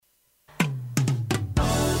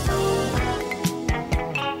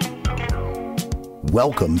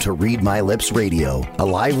Welcome to Read My Lips Radio, a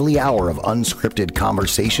lively hour of unscripted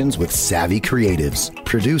conversations with savvy creatives.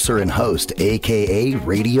 Producer and host,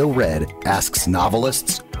 akaRadioRed, asks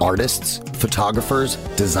novelists, artists, photographers,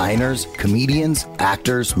 designers, comedians,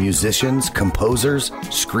 actors, musicians, composers,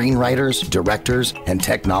 screenwriters, directors, and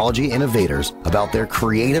technology innovators about their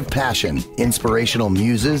creative passion, inspirational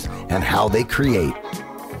muses, and how they create.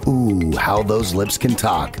 Ooh, how those lips can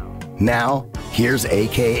talk. Now, here's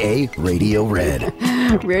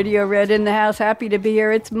akaRadioRed. Radio Red in the house. Happy to be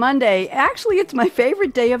here. It's Monday. Actually, it's my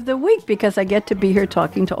favorite day of the week because I get to be here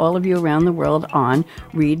talking to all of you around the world on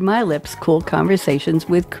Read My Lips, cool conversations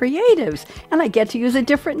with creatives. And I get to use a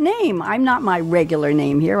different name. I'm not my regular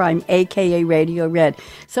name here. I'm akaRadioRed.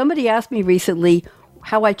 Somebody asked me recently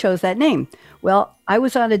how I chose that name. Well, I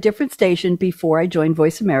was on a different station before I joined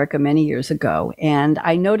Voice America many years ago, and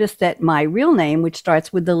I noticed that my real name, which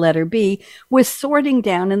starts with the letter B, was sorting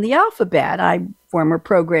down in the alphabet. I'm a former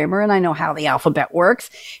programmer, and I know how the alphabet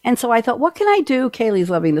works. And so I thought, what can I do?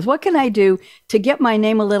 Kaylee's loving this. What can I do to get my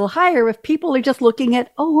name a little higher if people are just looking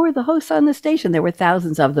at, oh, who are the hosts on the station? There were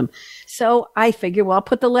thousands of them. So I figured, well, I'll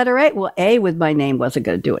put the letter A. Well, A with my name wasn't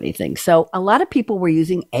going to do anything. So a lot of people were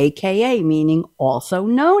using AKA, meaning also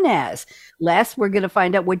known as. Les, we're going to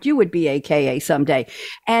find out what you would be AKA someday.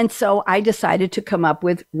 And so I decided to come up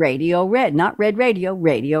with Radio Red, not Red Radio,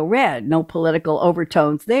 Radio Red. No political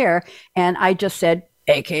overtones there. And I just said,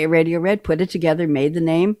 AKA Radio Red, put it together, made the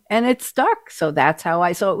name, and it stuck. So that's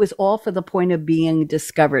how so it was all for the point of being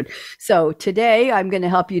discovered. So today I'm going to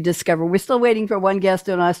help you discover. We're still waiting for one guest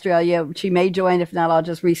in Australia. She may join. If not, I'll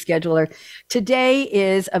just reschedule her. Today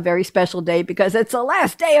is a very special day because it's the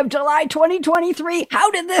last day of July 2023. How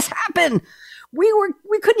did this happen? We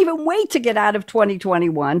couldn't even wait to get out of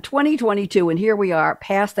 2021, 2022, and here we are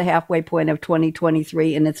past the halfway point of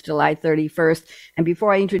 2023, and it's July 31st. And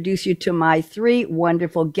before I introduce you to my three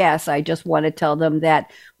wonderful guests, I just want to tell them that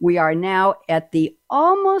we are now at the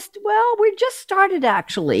we just started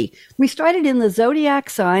actually. We started in the zodiac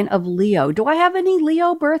sign of Leo. Do I have any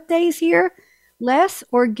Leo birthdays here? Les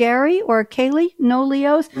or Gary or Kalee? No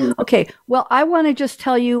Leos? Okay. Well, I want to just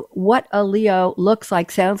tell you what a Leo looks like,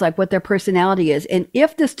 sounds like, what their personality is. And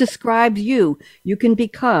if this describes you, you can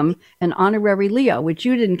become an honorary Leo, which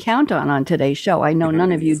you didn't count on today's show. I know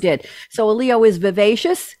none of you did. So a Leo is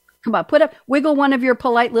vivacious. Come on, wiggle one of your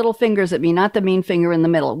polite little fingers at me, not the mean finger in the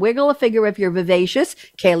middle. Wiggle a finger if you're vivacious.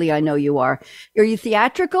 Kalee, I know you are. Are you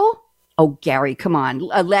theatrical? Oh, Gary, come on.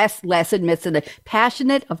 Les admits it.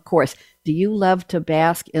 Passionate, of course. Do you love to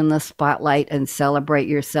bask in the spotlight and celebrate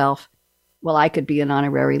yourself? Well, I could be an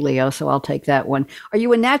honorary Leo, so I'll take that one. Are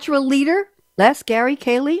you a natural leader? Les, Gary,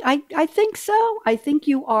 Kalee? I think so. I think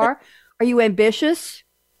you are. Are you ambitious?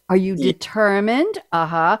 Are you determined?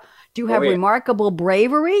 Do you have remarkable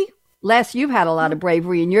bravery? Les, you've had a lot of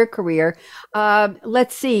bravery in your career.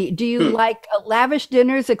 Let's see. Do you like lavish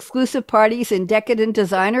dinners, exclusive parties, and decadent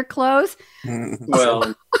designer clothes?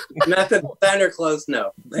 Well, not the designer clothes,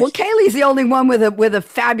 no. Well, Kaylee's the only one with a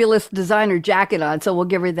fabulous designer jacket on, so we'll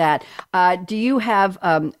give her that. Do you have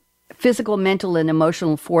physical, mental, and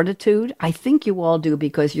emotional fortitude? I think you all do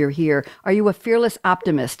because you're here. Are you a fearless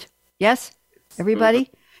optimist? Yes? Everybody?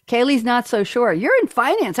 Kaylee's not so sure. You're in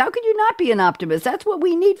finance. How could you not be an optimist? That's what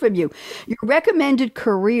we need from you. Your recommended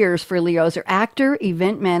careers for Leos are actor,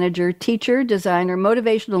 event manager, teacher, designer,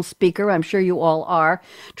 motivational speaker. I'm sure you all are.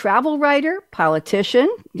 Travel writer, politician.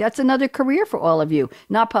 That's another career for all of you.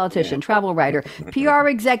 Not politician, travel writer. PR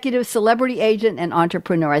executive, celebrity agent, and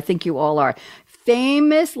entrepreneur. I think you all are.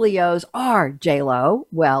 Famous Leos are J-Lo.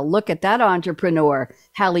 Well, look at that entrepreneur.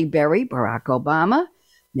 Halle Berry, Barack Obama.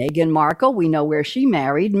 Meghan Markle, we know where she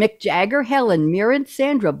married. Mick Jagger, Helen Mirren,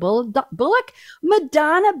 Sandra Bullock,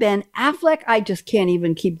 Madonna, Ben Affleck. I just can't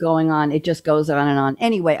even keep going on. It just goes on and on.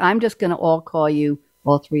 Anyway, I'm just going to call you,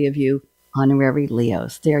 all three of you, honorary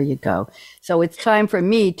Leos. There you go. So it's time for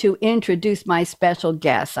me to introduce my special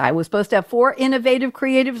guests. I was supposed to have 4 innovative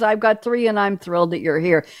creatives. I've got 3, and I'm thrilled that you're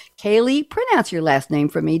here. Kalee, pronounce your last name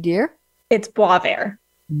for me, dear. It's Boisvert.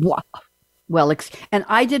 Wow. Well, and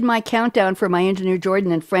I did my countdown for my engineer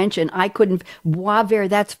Jordan in French, and I couldn't. Boisvert,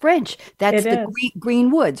 that's French. That's the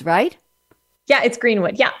green woods, right? Yeah, it's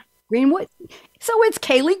Greenwood. Yeah. Greenwood. So it's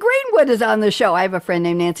Kalee Greenwood is on the show. I have a friend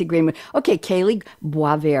named Nancy Greenwood. Okay, Kalee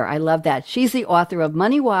Boisvert. I love that. She's the author of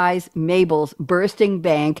MoneyWise, Mabel's Bursting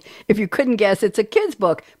Bank. If you couldn't guess, it's a kid's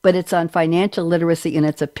book, but it's on financial literacy and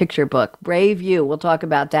it's a picture book. Brave you. We'll talk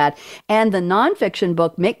about that. And the nonfiction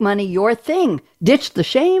book, Make Money Your Thing. Ditch the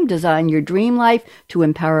shame, design your dream life to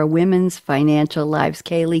empower women's financial lives.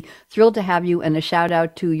 Kalee, thrilled to have you, and a shout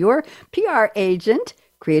out to your PR agent,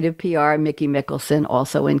 Creative PR, Mickey Mickelson,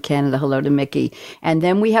 also in Canada. Hello to Mickey. And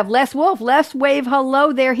then we have Les Wolff. Les, wave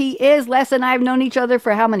hello. There he is. Les and I have known each other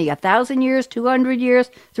for how many? 1,000 years? 200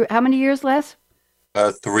 years? How many years, Les?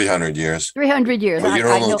 300 years. 300 years. But you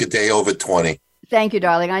don't look a day over 20. Thank you,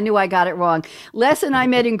 darling. I knew I got it wrong. Les and I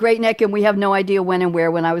met in Great Neck, and we have no idea when and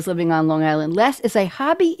where when I was living on Long Island. Les is a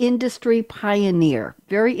hobby industry pioneer.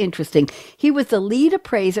 Very interesting. He was the lead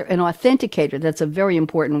appraiser and authenticator. That's a very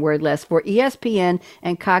important word, Les, for ESPN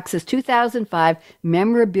and Cox's 2005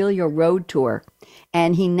 Memorabilia Road Tour.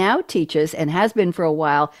 And he now teaches, and has been for a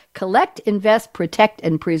while, collect, invest, protect,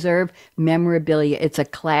 and preserve memorabilia. It's a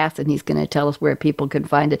class, and he's going to tell us where people can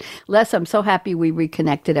find it. Les, I'm so happy we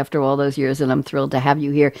reconnected after all those years, and I'm thrilled to have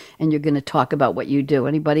you here, and you're going to talk about what you do.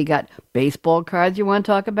 Anybody got baseball cards you want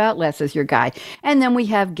to talk about? Les is your guy. And then we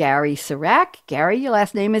have Gary Sirak. Gary, your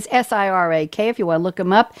last name is Sirak, if you want to look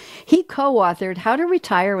him up. He co-authored How to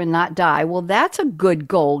Retire and Not Die. Well, that's a good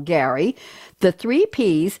goal, Gary. The 3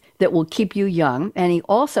 Ps that will keep you young. And he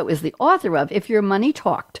also is the author of If Your Money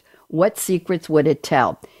Talked, What Secrets Would It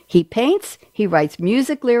Tell? He paints, he writes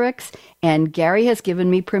music lyrics, and Gary has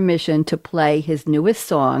given me permission to play his newest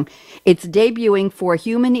song. It's debuting for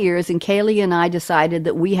human ears, and Kalee and I decided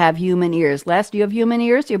that we have human ears. Les, do you have human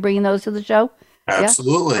ears? You're bringing those to the show?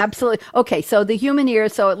 Absolutely. Yeah? Absolutely. Okay, so the human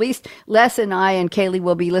ears, so at least Les and I and Kalee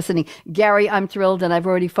will be listening. Gary, I'm thrilled, and I've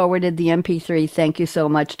already forwarded the MP3. Thank you so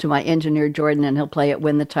much to my engineer, Jordan, and he'll play it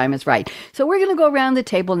when the time is right. So we're going to go around the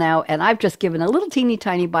table now, and I've just given a little teeny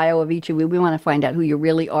tiny bio of each of you. We want to find out who you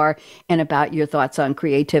really are and about your thoughts on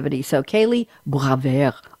creativity. So Kalee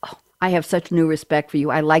Boisvert. Oh, I have such new respect for you.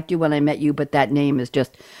 I liked you when I met you, but that name is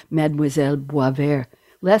just Mademoiselle Boisvert.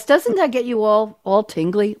 Les, doesn't that get you all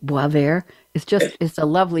tingly? Boisvert. It's a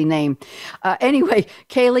lovely name. Anyway,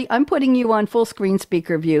 Kalee, I'm putting you on full screen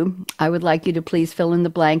speaker view. I would like you to please fill in the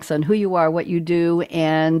blanks on who you are, what you do,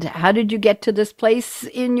 and how did you get to this place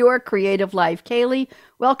in your creative life. Kalee,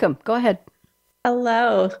 welcome. Go ahead.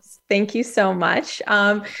 Hello. Thank you so much.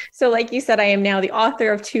 So like you said, I am now the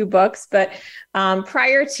author of 2 books, but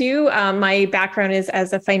prior to my background is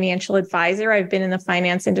as a financial advisor. I've been in the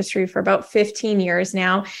finance industry for about 15 years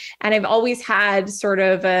now, and I've always had sort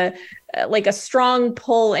of a strong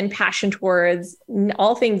pull and passion towards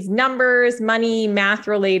all things numbers, money, math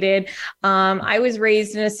related. I was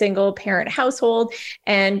raised in a single parent household,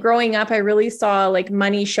 and growing up, I really saw like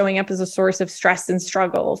money showing up as a source of stress and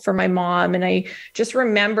struggle for my mom. And I just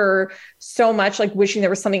remember so much like wishing there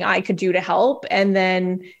was something I could do to help, and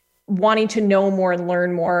then wanting to know more and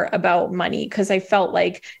learn more about money, because I felt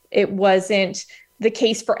like it wasn't the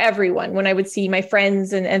case for everyone when I would see my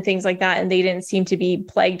friends and things like that, and they didn't seem to be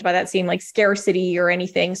plagued by that same like scarcity or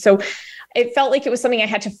anything. So it felt like it was something I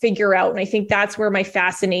had to figure out. And I think that's where my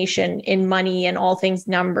fascination in money and all things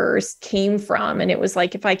numbers came from. And it was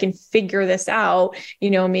like, if I can figure this out,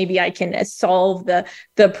 maybe I can solve the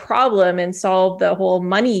problem and solve the whole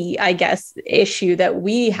money, I guess, issue that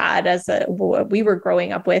we had what we were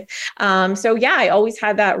growing up with. So yeah, I always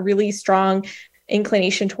had that really strong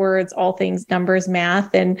inclination towards all things numbers,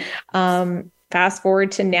 math. And fast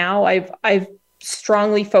forward to now, I've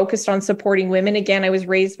strongly focused on supporting women. Again, I was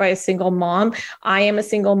raised by a single mom. I am a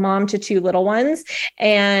single mom to 2 little ones.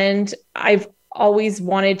 And I've always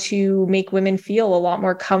wanted to make women feel a lot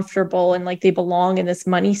more comfortable and like they belong in this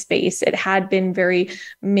money space. It had been very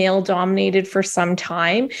male dominated for some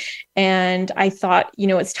time. And I thought,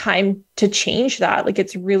 it's time to change that. Like,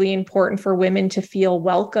 it's really important for women to feel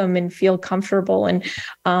welcome and feel comfortable. And,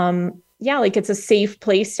 like it's a safe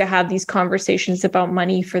place to have these conversations about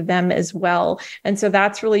money for them as well. And so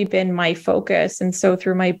that's really been my focus. And so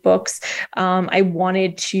through my books, I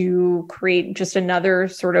wanted to create just another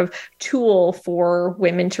sort of tool for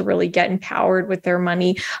women to really get empowered with their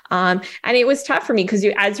money. And it was tough for me because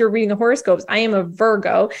as you're reading the horoscopes, I am a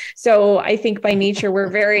Virgo. So I think by nature, we're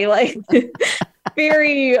very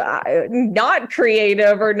very not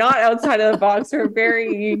creative or not outside of the box. We're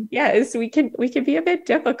very, yes, we can be a bit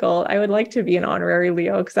difficult. I would like to be an honorary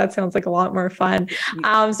Leo because that sounds like a lot more fun.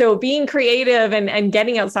 So being creative and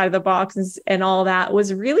getting outside of the box and all that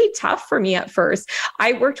was really tough for me at first.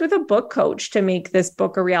 I worked with a book coach to make this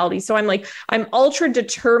book a reality. So I'm ultra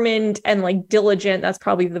determined and like diligent. That's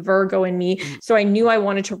probably the Virgo in me. So I knew I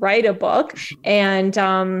wanted to write a book, and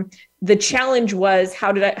the challenge was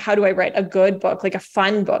how do I write a good book, like a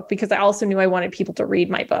fun book, because I also knew I wanted people to read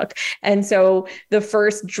my book. And so the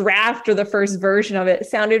first draft or the first version of it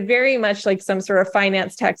sounded very much like some sort of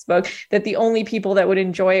finance textbook, that the only people that would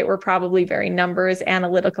enjoy it were probably very numbers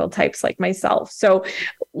analytical types like myself. So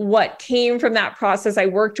what came from that process, I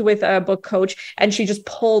worked with a book coach, and she just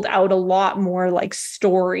pulled out a lot more like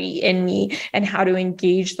story in me and how to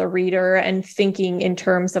engage the reader and thinking in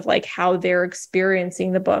terms of like how they're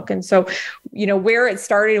experiencing the book. And so, where it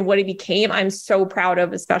started and what it became, I'm so proud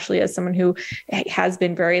of, especially as someone who has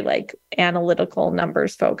been very like analytical,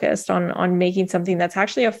 numbers focused on making something that's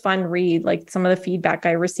actually a fun read. Like some of the feedback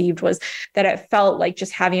I received was that it felt like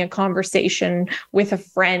just having a conversation with a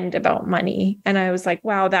friend about money. And I was like,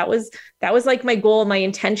 wow, that was like my goal, my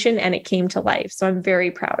intention, and it came to life. So I'm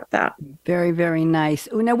very proud of that. Very, very nice.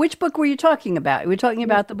 Now, which book were you talking about? Were you talking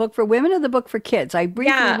about the book for women or the book for kids? I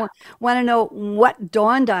briefly want to know what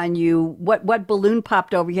dawned on you, what balloon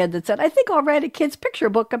popped over your head that said, I think I'll write a kid's picture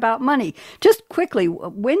book about money. Just quickly,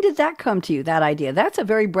 when did that come to you, that idea? That's a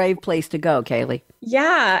very brave place to go, Kalee.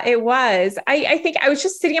 Yeah, it was. I think I was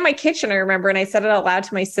just sitting in my kitchen, I remember, and I said it out loud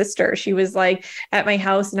to my sister. She was like at my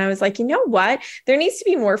house, and I was like, you know what? There needs to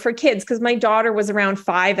be more for kids, because my daughter was around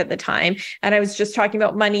 5 at the time, and I was just talking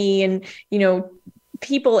about money and,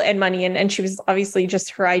 people and money. And she was obviously just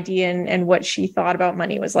her idea and what she thought about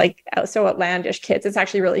money was like so outlandish. Kids, it's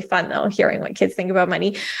actually really fun though, hearing what kids think about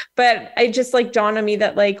money. But it just like dawned on me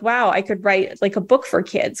that like, wow, I could write like a book for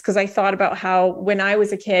kids. Cause I thought about how when I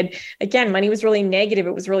was a kid, again, money was really negative.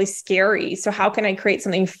 It was really scary. So how can I create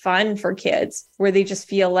something fun for kids where they just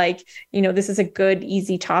feel like, this is a good,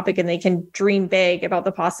 easy topic and they can dream big about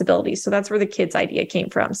the possibilities. So that's where the kids idea came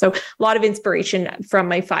from. So a lot of inspiration from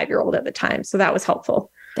my 5-year-old at the time. So that was helpful.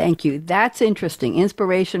 Thank you. That's interesting.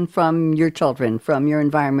 Inspiration from your children, from your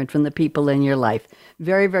environment, from the people in your life.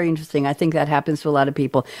 Very, very interesting. I think that happens to a lot of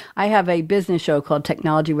people. I have a business show called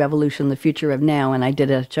Technology Revolution, The Future of Now, and I did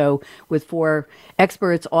a show with 4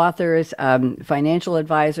 experts, authors, financial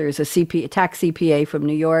advisors, a tax CPA from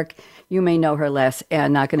New York. You may know her less, and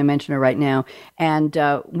I'm not going to mention her right now. And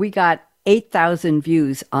we got 8,000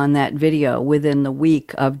 views on that video within the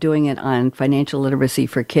week of doing it on financial literacy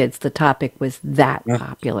for kids. The topic was that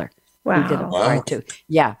popular. Wow. We did a part 2.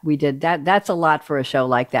 Yeah, we did that. That's a lot for a show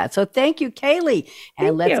like that. So thank you, Kalee.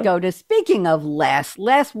 And let's go to, speaking of Les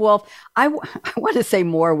Wolff. I want to say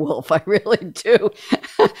more Wolff. I really do.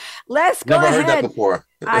 Les, go ahead. Never heard that before.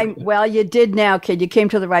 Well, you did now, kid. You came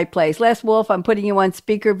to the right place. Les Wolff, I'm putting you on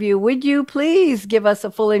speaker view. Would you please give us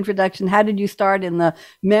a full introduction? How did you start in the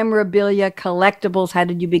memorabilia collectibles? How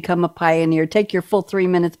did you become a pioneer? Take your full 3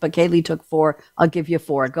 minutes, but Kalee took 4. I'll give you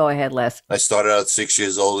 4. Go ahead, Les. I started out 6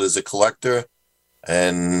 years old as a collector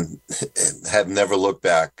and have never looked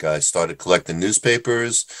back. I started collecting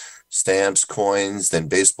newspapers, stamps, coins, then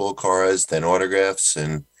baseball cards, then autographs.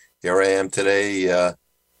 And here I am today,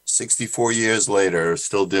 64 years later,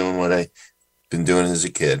 still doing what I've been doing as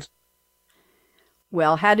a kid.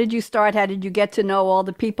 Well, how did you start? How did you get to know all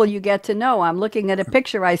the people you get to know? I'm looking at a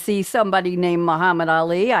picture. I see somebody named Muhammad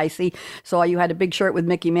Ali. Saw you had a big shirt with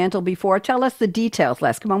Mickey Mantle before. Tell us the details,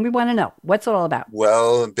 Les. Come on, we want to know. What's it all about?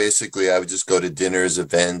 Well, basically, I would just go to dinners,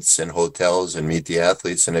 events, and hotels and meet the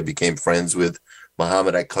athletes, and I became friends with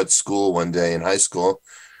Muhammad. I cut school one day in high school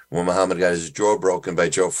when Muhammad got his jaw broken by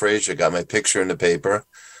Joe Frazier, got my picture in the paper.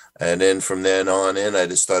 And then from then on in, I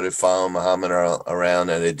just started following Muhammad around,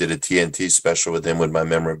 and I did a TNT special with him with my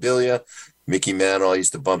memorabilia. Mickey Mantle I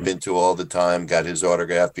used to bump into all the time, got his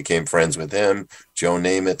autograph, became friends with him. Joe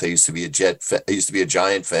Namath, I used to be a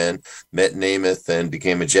Giant fan, met Namath and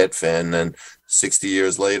became a Jet fan. And 60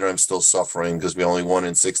 years later, I'm still suffering because we only won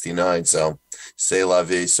in 69. So c'est la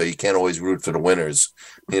vie. So you can't always root for the winners,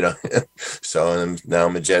 So now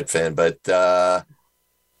I'm a Jet fan, but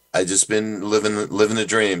I just been living the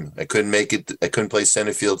dream. I couldn't make it. I couldn't play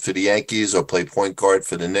center field for the Yankees or play point guard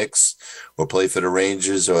for the Knicks or play for the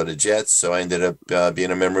Rangers or the Jets. So I ended up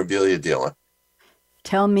being a memorabilia dealer.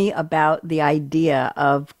 Tell me about the idea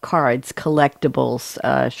of cards, collectibles,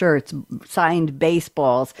 shirts, signed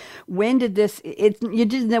baseballs. When did this? You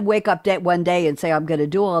didn't wake up one day and say, "I'm going to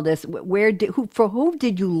do all this." For whom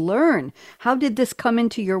did you learn? How did this come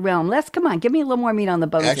into your realm? Les, come on, give me a little more meat on the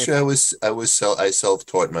bone. Actually, I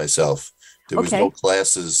self-taught myself. There was no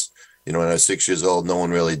classes. When I was 6 years old, no one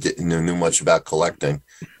really knew much about collecting,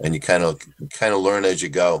 and you kind of learn as you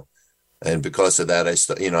go. And because of that,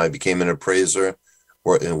 I became an appraiser.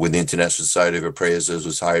 with the International Society of Appraisers,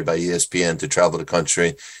 was hired by ESPN to travel the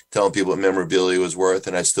country, telling people what memorabilia was worth.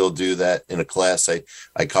 And I still do that in a class. I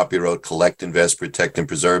copywrote Collect, Invest, Protect, and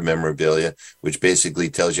Preserve Memorabilia, which basically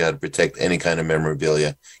tells you how to protect any kind of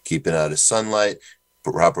memorabilia, keep it out of sunlight,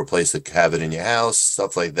 proper place to have it in your house,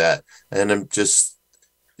 stuff like that. And I'm just,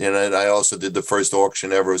 I also did the first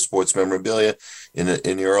auction ever of sports memorabilia in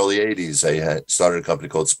the early 80s. I had started a company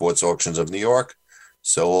called Sports Auctions of New York.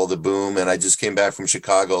 So all the boom. And I just came back from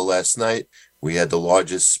Chicago last night. We had the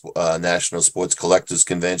largest national sports collectors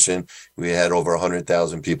convention. We had over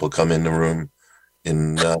 100,000 people come in the room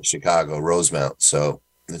in Chicago, Rosemount. So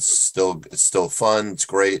it's still fun. It's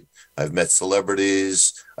great. I've met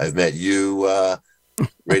celebrities. I've met you,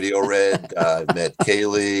 AkaRadioRed. I've met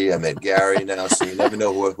Kalee. I met Gary now. So you never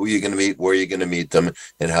know who you're going to meet, where you're going to meet them,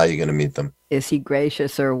 and how you're going to meet them. Is he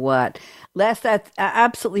gracious or what? Les, that's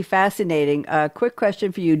absolutely fascinating. Quick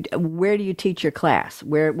question for you. Where do you teach your class?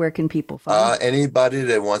 Where can people find you? Anybody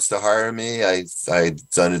that wants to hire me. I've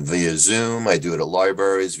done it via Zoom. I do it at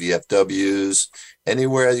libraries, VFWs.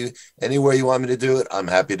 Anywhere you want me to do it, I'm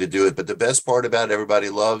happy to do it. But the best part about it, everybody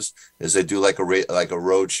loves, is I do like a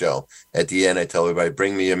road show. At the end, I tell everybody,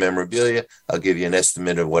 bring me your memorabilia. I'll give you an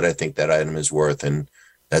estimate of what I think that item is worth. And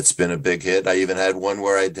that's been a big hit. I even had one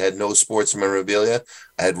where I had no sports memorabilia.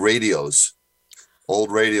 I had radios, old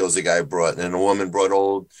radios the guy brought, and a woman brought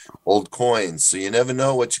old coins. So you never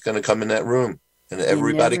know what's going to come in that room. And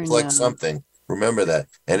everybody collects something. Remember that.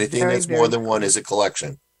 Anything that's more than one is a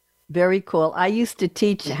collection. Very cool. I used to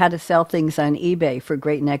teach how to sell things on eBay for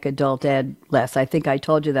Great Neck Adult Ed, Les. I think I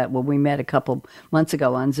told you that when we met a couple months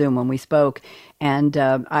ago on Zoom when we spoke. And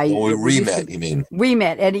we re-met, you mean?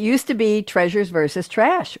 We-met. And it used to be treasures versus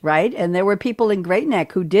trash, right? And there were people in Great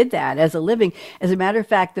Neck who did that as a living. As a matter of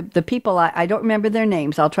fact, the people, I don't remember their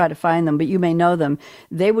names. I'll try to find them, but you may know them.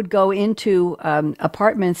 They would go into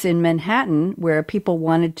apartments in Manhattan where people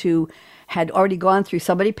had already gone through,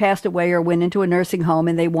 somebody passed away or went into a nursing home,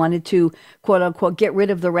 and they wanted to, quote unquote, get rid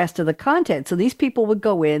of the rest of the content. So these people would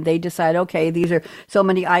go in, they decide, okay, these are so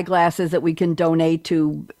many eyeglasses that we can donate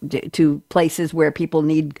to places where people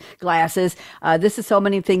need glasses. This is so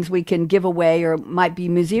many things we can give away or might be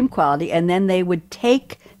museum quality. And then they would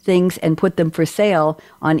take things and put them for sale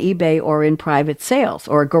on eBay or in private sales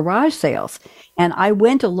or garage sales. And I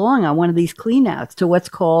went along on one of these cleanouts to what's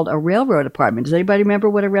called a railroad apartment. Does anybody remember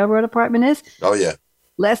what a railroad apartment is? Oh, yeah.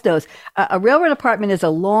 Les knows. A railroad apartment is a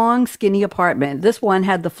long, skinny apartment. This one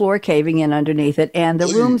had the floor caving in underneath it, and the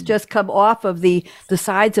rooms just come off of the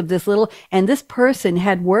sides of this little, and this person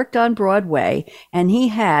had worked on Broadway, and he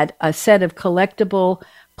had a set of collectible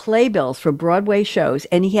playbills for Broadway shows,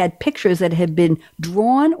 and he had pictures that had been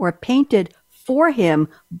drawn or painted for him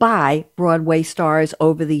by Broadway stars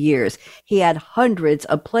over the years. He had hundreds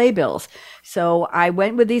of playbills. So I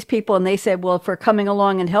went with these people and they said, well, for coming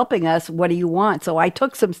along and helping us, what do you want? So I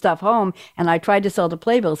took some stuff home and I tried to sell the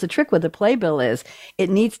playbills. The trick with the playbill is it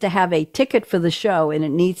needs to have a ticket for the show and it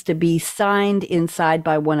needs to be signed inside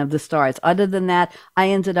by one of the stars. Other than that, I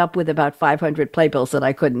ended up with about 500 playbills that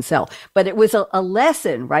I couldn't sell. But it was a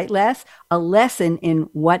lesson, right, Les? A lesson in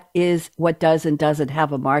what does and doesn't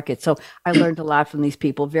have a market. So I learned a lot from these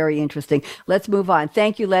people. Very interesting. Let's move on.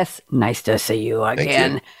 Thank you, Les. Nice to see you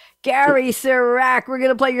again. You. Gary Sirak, we're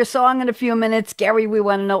going to play your song in a few minutes. Gary, we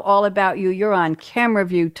want to know all about you. You're on Camera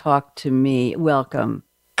View. Talk to me. Welcome.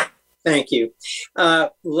 Thank you.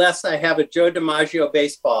 Les, I have a Joe DiMaggio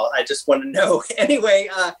baseball. I just want to know. Anyway,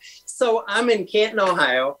 so I'm in Canton,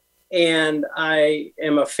 Ohio, and I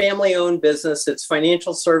am a family-owned business. It's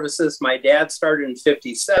financial services. My dad started in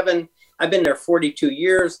 1957. I've been there 42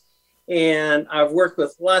 years, and I've worked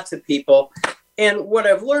with lots of people. And what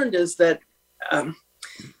I've learned is that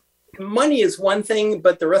money is one thing,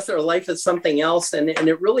 but the rest of their life is something else. And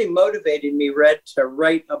it really motivated me, Red, to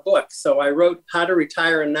write a book. So I wrote How to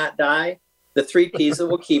Retire and Not Die, the 3 Ps that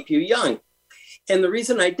will keep you young. And the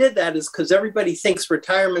reason I did that is because everybody thinks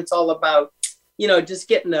retirement's all about, just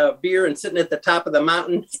getting a beer and sitting at the top of the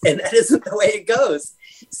mountain. And that isn't the way it goes.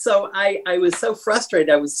 So I was so frustrated.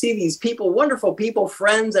 I would see these people, wonderful people,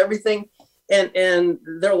 friends, everything. And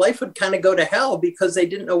their life would kind of go to hell because they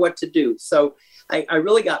didn't know what to do. So I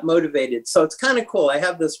really got motivated. So it's kind of cool. I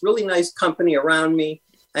have this really nice company around me.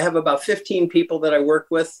 I have about 15 people that I work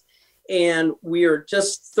with, and we are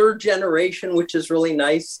just 3rd generation, which is really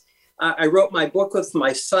nice. I wrote my book with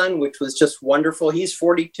my son, which was just wonderful. He's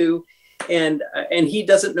 42, and he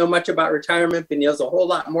doesn't know much about retirement, but he knows a whole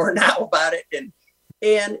lot more now about it.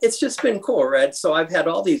 And it's just been cool, Red. So I've had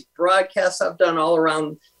all these broadcasts I've done all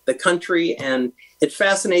around the country, and it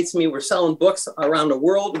fascinates me. We're selling books around the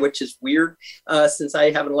world, which is weird since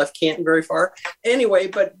I haven't left Canton very far. Anyway,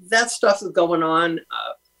 but that stuff is going on.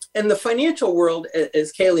 And the financial world,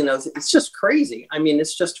 as Kalee knows, it's just crazy. I mean,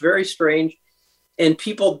 it's just very strange. And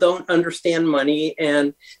people don't understand money.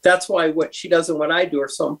 And that's why what she does and what I do are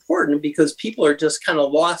so important, because people are just kind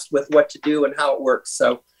of lost with what to do and how it works.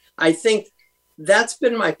 So I think that's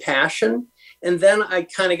been my passion. And then I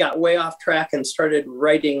kind of got way off track and started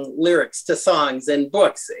writing lyrics to songs and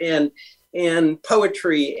books and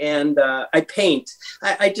poetry. And I paint.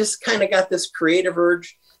 I just kind of got this creative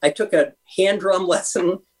urge. I took a hand drum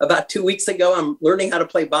lesson about 2 weeks ago. I'm learning how to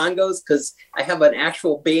play bongos because I have an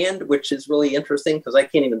actual band, which is really interesting because I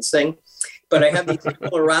can't even sing. But I have these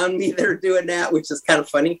people around me that are doing that, which is kind of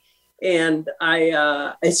funny. And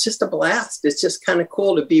it's just a blast. It's just kind of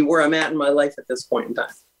cool to be where I'm at in my life at this point in time.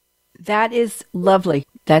 That is lovely.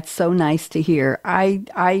 That's so nice to hear. I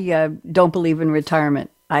don't believe in retirement.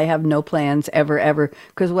 I have no plans ever,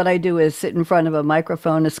 because what I do is sit in front of a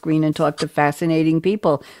microphone, a screen, and talk to fascinating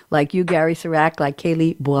people like you, Gary Sirak, like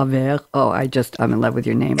Kalee Boisvert. Oh, I'm in love with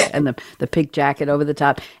your name. And the pink jacket over the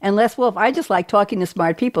top. And Les Wolff, I just like talking to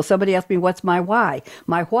smart people. Somebody asked me, what's my why?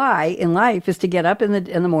 My why in life is to get up in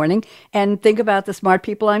the morning and think about the smart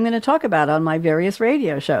people I'm going to talk about on my various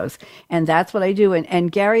radio shows. And that's what I do. And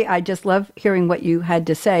Gary, I just love hearing what you had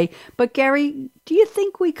to say. But Gary, do you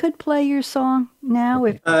think we could play your song now?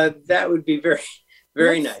 That would be very,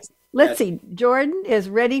 very nice. Let's see. Jordan is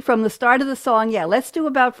ready from the start of the song. Yeah, let's do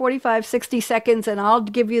about 45, 60 seconds, and I'll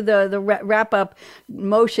give you the wrap-up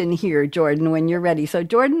motion here, Jordan, when you're ready. So,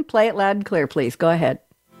 Jordan, play it loud and clear, please. Go ahead.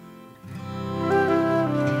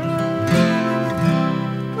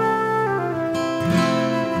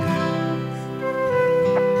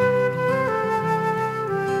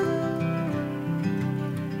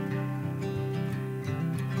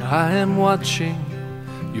 I am watching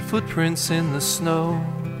your footprints in the snow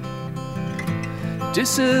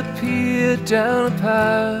disappear down a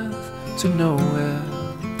path to nowhere,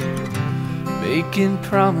 making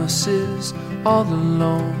promises all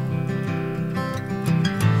alone.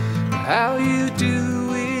 How you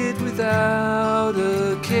do it without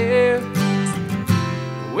a care?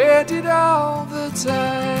 Where did all the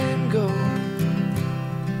time go?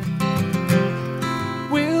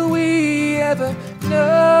 Will we ever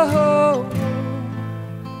know?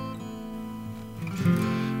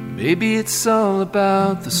 Maybe it's all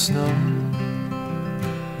about the snow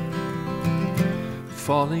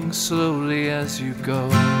falling slowly as you go.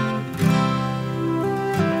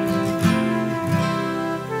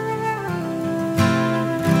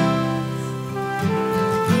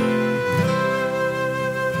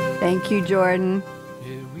 Thank you, Jordan.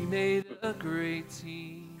 Yeah, we made a great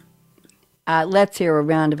team. Let's hear a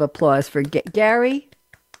round of applause for Gary.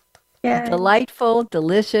 Yeah. Delightful,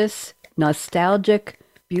 delicious, nostalgic,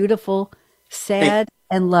 beautiful, sad,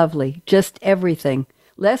 and lovely. Just everything.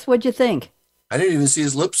 Les, what'd you think? I didn't even see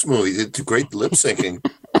his lips move. He did great lip syncing.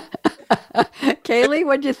 Kalee,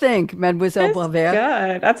 what'd you think, Mademoiselle Boisvert?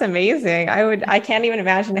 Good. That's amazing. I can't even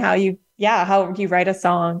imagine how you write a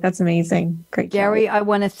song. That's amazing. Great job. Gary, I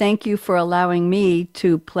want to thank you for allowing me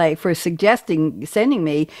to play, for sending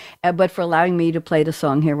me, but for allowing me to play the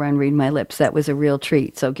song here on Read My Lips. That was a real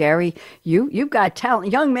treat. So, Gary, you've got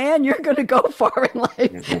talent. Young man, you're going to go far in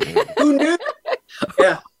life. Who knew?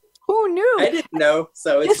 Yeah. Who knew? I didn't know.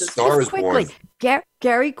 So it's just Star is born.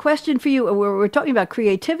 Gary, question for you. We're talking about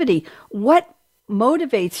creativity. What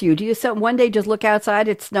motivates you? Do you one day just look outside,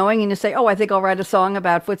 it's snowing, and you say, oh, I think I'll write a song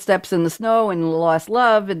about footsteps in the snow and lost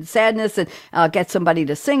love and sadness, and I'll get somebody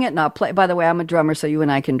to sing it, and I'll play. By the way, I'm a drummer, so you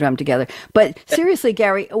and I can drum together. But seriously,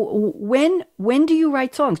 Gary, when do you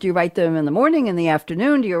write songs? Do you write them in the morning, in the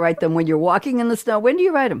afternoon? Do you write them when you're walking in the snow? When do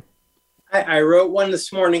you write them? I wrote one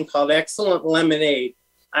this morning called Excellent Lemonade.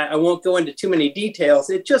 I won't go into too many details.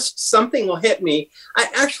 It just, something will hit me.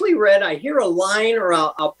 I hear a line, or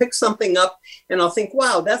I'll pick something up and I'll think,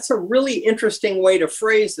 wow, that's a really interesting way to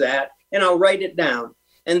phrase that. And I'll write it down.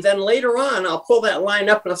 And then later on, I'll pull that line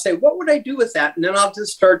up and I'll say, what would I do with that? And then I'll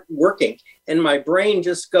just start working and my brain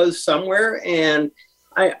just goes somewhere. And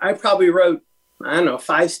I probably wrote,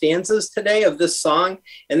 5 stanzas today of this song.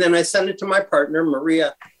 And then I send it to my partner,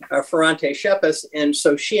 Maria Ferrante Shepis. And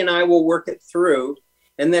so she and I will work it through.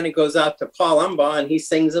 And then it goes out to Paul Umbaugh and he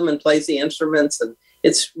sings them and plays the instruments. And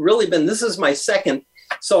it's really been, this is my second.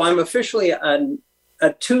 So I'm officially a a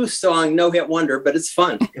 2-song no-hit wonder, but it's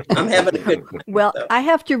fun. I'm having a good time. Well, I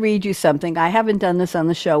have to read you something. I haven't done this on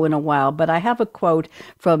the show in a while, but I have a quote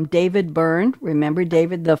from David Byrne. Remember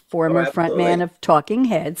David, the former frontman of Talking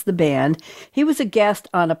Heads, the band? He was a guest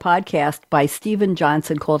on a podcast by Stephen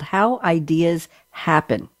Johnson called How Ideas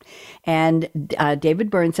Happen. And David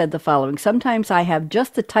Byrne said the following: sometimes I have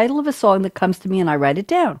just the title of a song that comes to me and I write it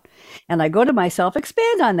down. And I go to myself,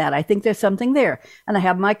 expand on that. I think there's something there. And I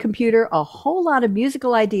have my computer, a whole lot of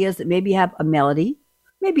musical ideas that maybe have a melody,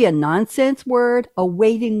 maybe a nonsense word,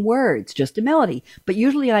 awaiting words, just a melody. But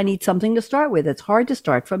usually I need something to start with. It's hard to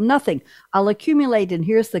start from nothing. I'll accumulate, and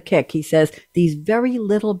here's the kick. He says, these very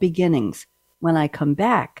little beginnings. When I come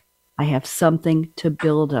back, I have something to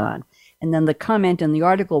build on. And then the comment in the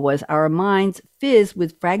article was, our minds fizz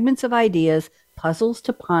with fragments of ideas, puzzles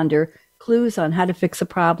to ponder, clues on how to fix a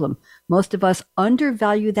problem. Most of us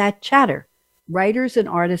undervalue that chatter. Writers and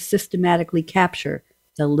artists systematically capture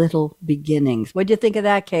the little beginnings. What do you think of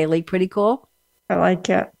that, Kalee? Pretty cool? I like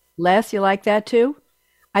it. Les, you like that too?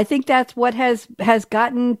 I think that's what has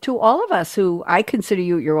gotten to all of us who I consider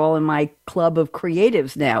you're all in my club of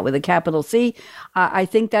creatives now with a capital C. I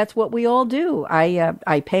think that's what we all do.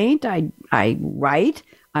 I paint, I write.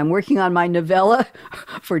 I'm working on my novella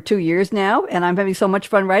for 2 years now, and I'm having so much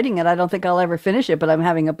fun writing it. I don't think I'll ever finish it, but I'm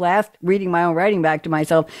having a blast reading my own writing back to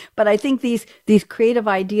myself. But I think these creative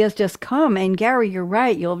ideas just come. And Gary, you're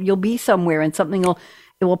right. You'll be somewhere and something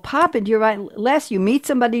will pop into your mind. Les, you meet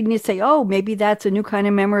somebody and you say, oh, maybe that's a new kind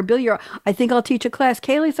of memorabilia. I think I'll teach a class.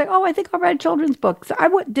 Kalee's like, oh, I think I'll write children's books.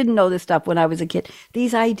 Didn't know this stuff when I was a kid.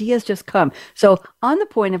 These ideas just come. So on the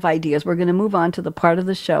point of ideas, we're going to move on to the part of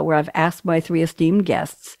the show where I've asked my 3 esteemed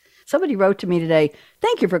guests. Somebody wrote to me today,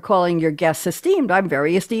 thank you for calling your guests esteemed. I'm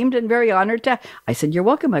very esteemed and very honored to. I said, you're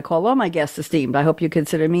welcome. I call all my guests esteemed. I hope you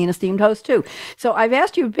consider me an esteemed host too. So I've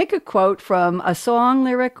asked you to pick a quote from a song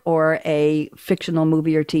lyric or a fictional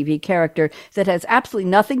movie or TV character that has absolutely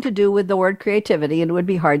nothing to do with the word creativity, and it would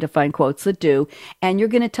be hard to find quotes that do. And you're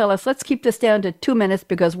going to tell us, let's keep this down to 2 minutes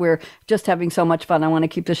because we're just having so much fun. I want to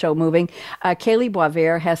keep the show moving. Kalee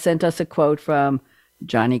Boisvert has sent us a quote from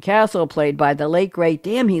Johnny Castle, played by the late, great,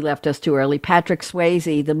 damn, he left us too early, Patrick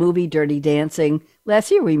Swayze, the movie Dirty Dancing. Les,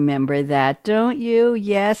 you remember that, don't you?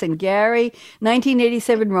 Yes. And Gary,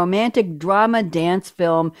 1987 romantic drama dance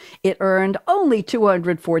film. It earned only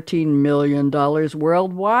 $214 million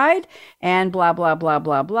worldwide, and blah, blah, blah,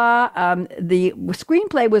 blah, blah. The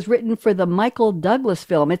screenplay was written for the Michael Douglas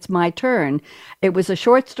film, It's My Turn. It was a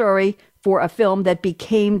short story for a film that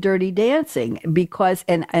became Dirty Dancing because,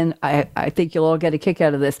 and I think you'll all get a kick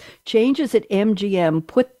out of this, changes at MGM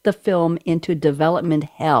put the film into development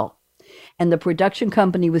hell. And the production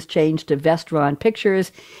company was changed to Vestron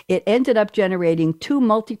Pictures. It ended up generating 2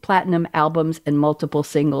 multi-platinum albums and multiple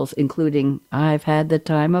singles, including I've Had the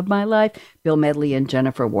Time of My Life, Bill Medley and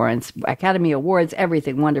Jennifer Warren's Academy Awards,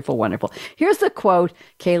 everything. Wonderful, wonderful. Here's the quote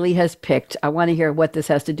Kalee has picked. I want to hear what this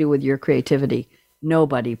has to do with your creativity.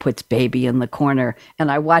 Nobody puts baby in the corner.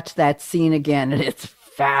 And I watched that scene again, and it's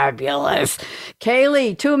fabulous.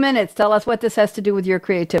 Kalee, 2 minutes. Tell us what this has to do with your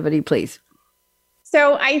creativity, please.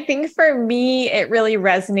 So I think for me, it really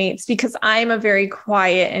resonates because I'm a very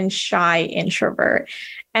quiet and shy introvert.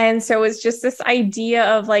 And so it's just this idea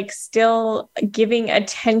of like still giving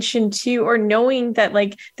attention to, or knowing that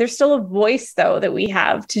like there's still a voice though that we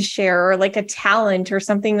have to share, or like a talent or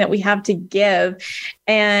something that we have to give.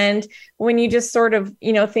 And when you just sort of,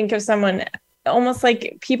 think of someone, almost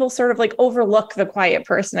like people sort of like overlook the quiet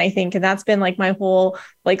person, I think. And that's been like my whole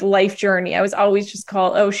like life journey. I was always just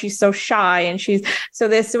called, oh, she's so shy and she's so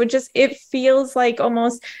this. So it feels like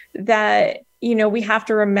almost that, we have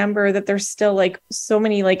to remember that there's still like so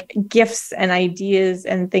many like gifts and ideas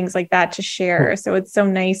and things like that to share. So it's so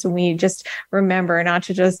nice when we just remember not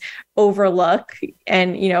to just overlook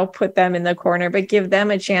and, put them in the corner, but give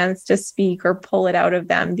them a chance to speak or pull it out of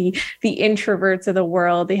them. The introverts of the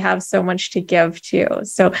world, they have so much to give too.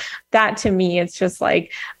 So that to me, it's just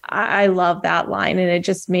like, I love that line. And it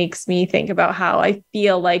just makes me think about how I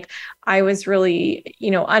feel like I was really,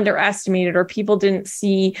 underestimated, or people didn't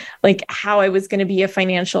see like how I was going to be a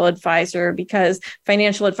financial advisor, because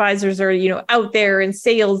financial advisors are, out there and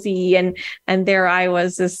salesy, and there I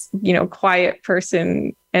was, this, quiet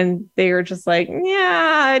person. And they were just like,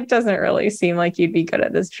 yeah, it doesn't really seem like you'd be good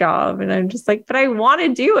at this job. And I'm just like, but I want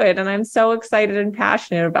to do it. And I'm so excited and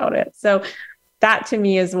passionate about it. So that to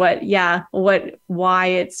me is why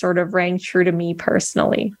it sort of rang true to me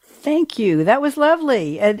personally. thank you. That was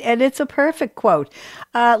lovely. And it's a perfect quote.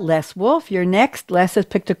 Les Wolff, you're next. Les has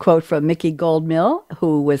picked a quote from Mickey Goldmill,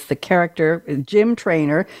 who was the character, gym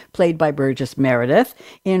trainer, played by Burgess Meredith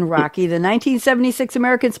in Rocky, the 1976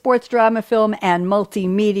 American sports drama film and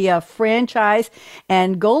multimedia franchise.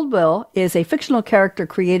 And Goldmill is a fictional character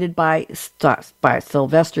created by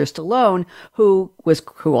Sylvester Stallone, who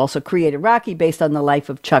also created Rocky, based on the life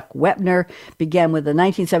of Chuck Wepner, began with the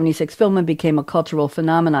 1976 film and became a cultural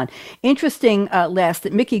phenomenon. Interesting, Les,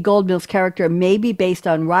 that Mickey Goldmill's character may be based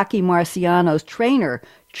on Rocky Marciano's trainer,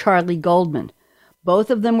 Charlie Goldman. Both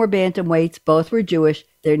of them were bantamweights, both were Jewish,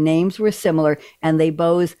 their names were similar, and they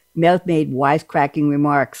both made wisecracking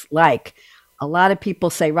remarks like, a lot of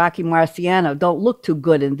people say Rocky Marciano don't look too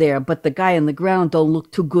good in there, but the guy in the ground don't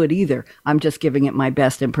look too good either. I'm just giving it my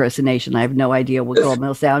best impersonation. I have no idea what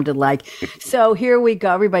Goldmill sounded like. So here we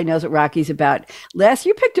go. Everybody knows what Rocky's about. Les,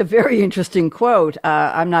 you picked a very interesting quote.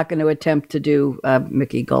 I'm not going to attempt to do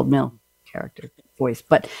Mickey Goldmill character voice,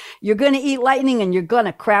 but you're going to eat lightning and you're going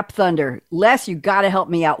to crap thunder. Les, you got to help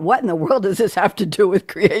me out. What in the world does this have to do with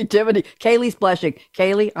creativity? Kaylee's blushing.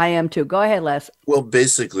 Kalee, I am too. Go ahead, Les. Well,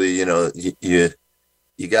 basically, you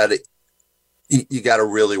got to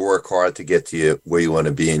really work hard to get to where you want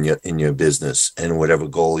to be in your business and whatever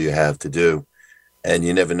goal you have to do, and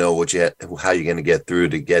you never know how you're going to get through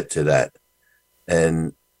to get to that.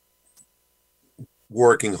 And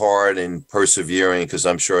working hard and persevering, because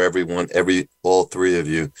I'm sure all three of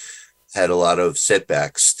you had a lot of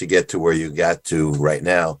setbacks to get to where you got to right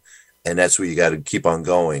now. And that's where you got to keep on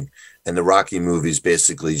going. And the Rocky movies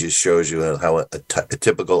basically just shows you how a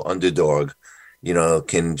typical underdog,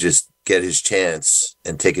 can just get his chance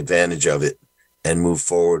and take advantage of it and move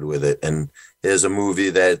forward with it. And there's a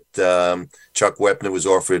movie that Chuck Wepner was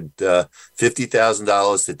offered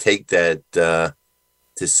 $50,000 to take that, to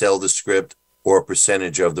sell the script or a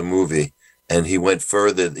percentage of the movie. And he went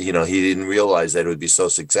further, he didn't realize that it would be so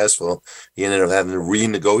successful. He ended up having to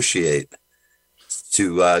renegotiate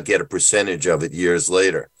to get a percentage of it years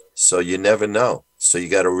later. So you never know. So you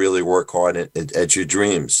got to really work hard at your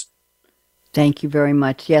dreams. Thank you very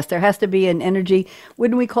much. Yes, there has to be an energy.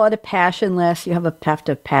 Wouldn't we call it a passion, Les? You have to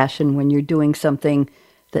have passion when you're doing something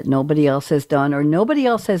that nobody else has done, or nobody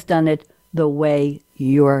else has done it the way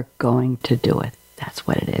you're going to do it. That's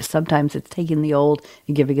what it is. Sometimes it's taking the old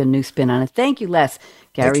and giving a new spin on it. Thank you, Les.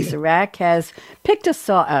 Gary Sirak has picked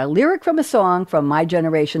a lyric from a song from my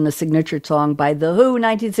generation, the signature song by The Who,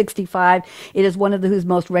 1965. It is one of The Who's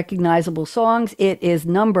most recognizable songs. It is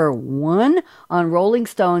number 1 on Rolling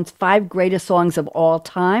Stone's 5 greatest songs of all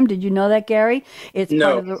time. Did you know that, Gary? It's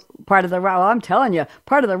part of the I'm telling you,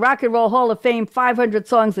 part of the Rock and Roll Hall of Fame, 500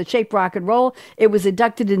 songs that shaped rock and roll. It was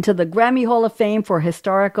inducted into the Grammy Hall of Fame for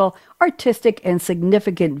historical, artistic, and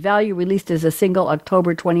significant value, released as a single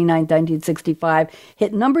October 29, 1965.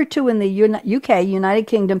 Hit number 2 in the UK, United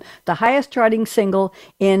Kingdom, the highest charting single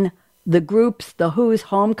in the group's The Who's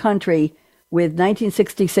home country with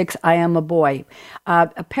 1966, I Am a Boy.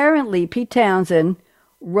 Apparently, Pete Townsend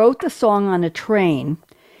wrote the song on a train,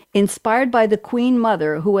 inspired by the Queen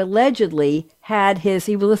Mother, who allegedly had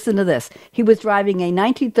listen to this, he was driving a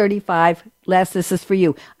 1935, Les, this is for you,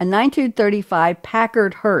 a 1935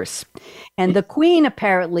 Packard hearse. And the Queen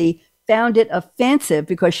apparently found it offensive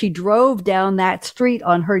because she drove down that street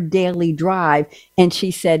on her daily drive, and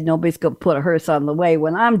she said, nobody's going to put a hearse on the way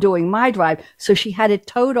when I'm doing my drive. So she had it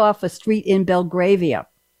towed off a street in Belgravia.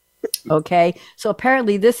 Okay, so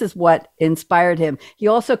apparently this is what inspired him. He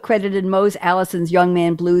also credited Mose Allison's Young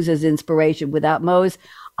Man Blues as inspiration. Without Mose,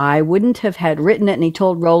 I wouldn't have had written it. And he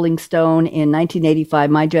told Rolling Stone in 1985,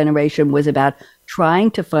 my generation was about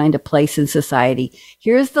trying to find a place in society.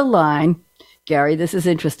 Here's the line, Gary, this is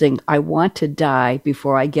interesting. I want to die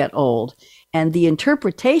before I get old. And the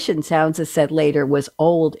interpretation, sounds as said later, was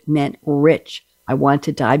old meant rich. I want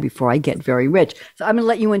to die before I get very rich. So I'm going to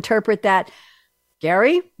let you interpret that.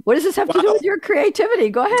 Gary, what does this have to do with your creativity?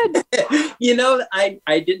 Go ahead.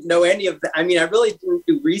 I didn't know any of that. I mean, I really didn't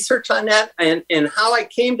do research on that. And how I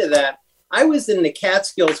came to that, I was in the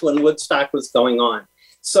Catskills when Woodstock was going on.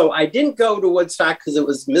 So I didn't go to Woodstock because it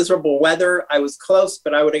was miserable weather. I was close,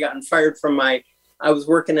 but I would have gotten fired from I was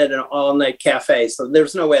working at an all-night cafe. So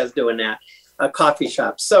there's no way I was doing that, a coffee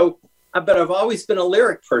shop. So, but I've always been a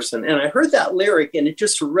lyric person. And I heard that lyric and it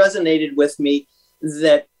just resonated with me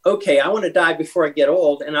that, okay, I want to die before I get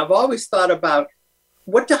old. And I've always thought about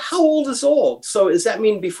how old is old? So does that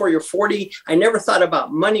mean before you're 40? I never thought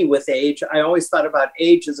about money with age. I always thought about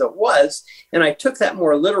age as it was. And I took that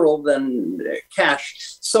more literal than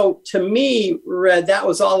cash. So to me, Red, that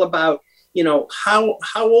was all about, how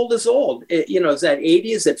old is old? Is that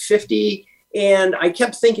 80? Is it 50? And I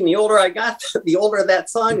kept thinking the older I got, the older that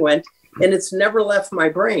song went, and it's never left my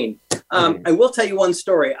brain. I will tell you one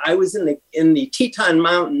story. I was in the Teton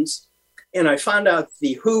Mountains, and I found out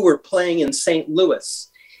the Who were playing in St. Louis.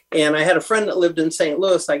 And I had a friend that lived in St.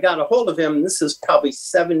 Louis. I got a hold of him. This is probably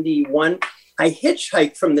 71. I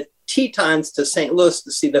hitchhiked from the Tetons to St. Louis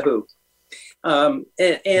to see the Who.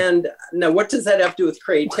 And now, what does that have to do with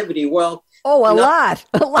creativity? Well, a lot.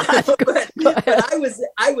 but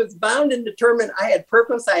I was bound and determined. I had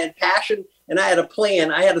purpose, I had passion, and I had a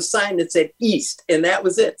plan. I had a sign that said East, and that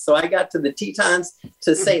was it. So I got to the Tetons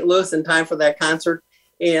to St. Louis in time for that concert,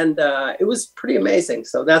 and it was pretty amazing.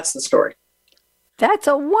 So that's the story. That's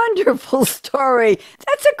a wonderful story.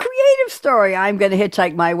 That's a creative story. I'm going to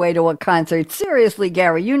hitchhike my way to a concert. Seriously,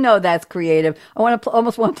 Gary, you know that's creative. I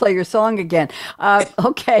almost want to play your song again.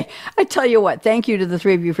 Okay, I tell you what, thank you to the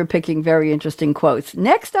three of you for picking very interesting quotes.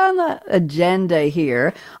 Next on the agenda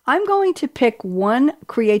here, I'm going to pick one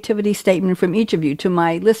creativity statement from each of you. To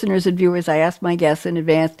my listeners and viewers, I asked my guests in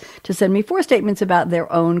advance to send me 4 statements about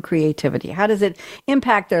their own creativity. How does it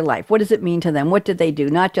impact their life? What does it mean to them? What did they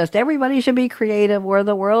do? Not just everybody should be creative, or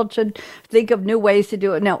the world should think of new ways to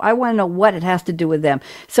do it. No, I want to know what it has to do with them.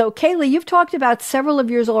 So, Kalee, you've talked about several of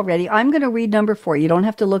yours already. I'm going to read number 4. You don't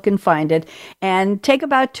have to look and find it. And take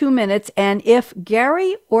about 2 minutes. And if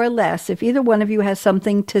Gary or Les, if either one of you has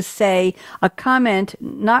something to say, a comment,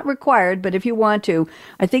 not required, but if you want to,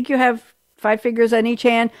 I think you have 5 fingers on each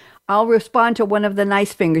hand. I'll respond to one of the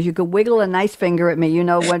nice fingers. You could wiggle a nice finger at me. You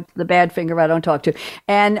know what the bad finger I don't talk to.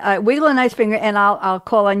 And wiggle a nice finger, and I'll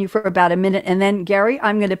call on you for about a minute. And then, Gary,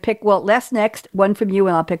 I'm going to pick, Les next, one from you,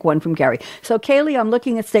 and I'll pick one from Gary. So, Kalee, I'm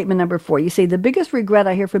looking at statement number 4. You see, the biggest regret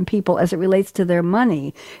I hear from people as it relates to their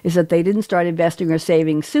money is that they didn't start investing or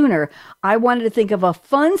saving sooner. I wanted to think of a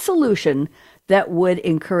fun solution that would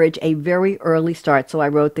encourage a very early start. So I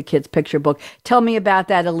wrote the kids' picture book. Tell me about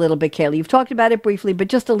that a little bit, Kalee. You've talked about it briefly, but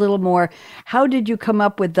just a little more. How did you come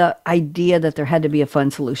up with the idea that there had to be a fun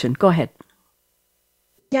solution? Go ahead.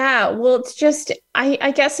 Yeah, well, it's just,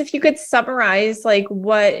 I guess if you could summarize like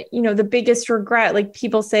what, the biggest regret, like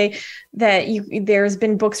people say that there's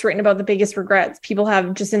been books written about the biggest regrets people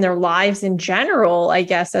have just in their lives in general, I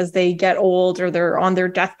guess, as they get old or they're on their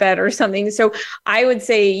deathbed or something. So I would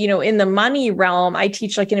say, in the money realm, I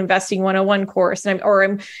teach like an investing 101 course, and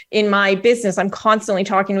I'm in my business, I'm constantly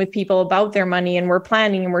talking with people about their money, and we're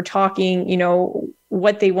planning and we're talking,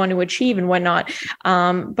 what they want to achieve and whatnot.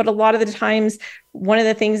 But a lot of the times, one of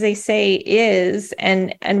the things they say is,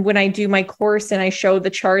 and when I do my course and I show the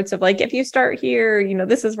charts of like, if you start here,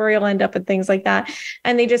 this is where you'll end up and things like that.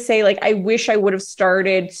 And they just say like, I wish I would have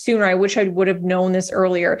started sooner. I wish I would have known this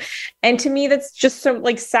earlier. And to me, that's just so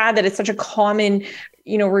like sad that it's such a common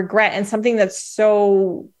regret, and something that's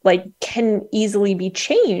so like can easily be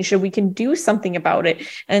changed and we can do something about it.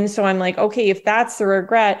 And so I'm like, okay, if that's the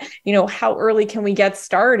regret, how early can we get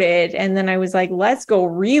started? And then I was like, let's go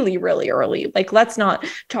really, really early. Like, let's not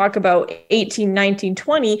talk about 18, 19,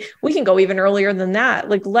 20. We can go even earlier than that.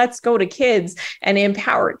 Like, let's go to kids and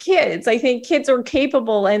empower kids. I think kids are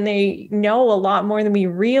capable and they know a lot more than we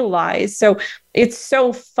realize. So it's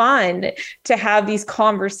so fun to have these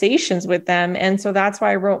conversations with them. And so that's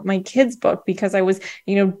why I wrote my kids' book, because I was,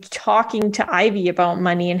 talking to Ivy about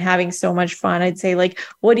money and having so much fun. I'd say like,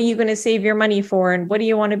 what are you going to save your money for? And what do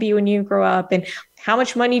you want to be when you grow up? And how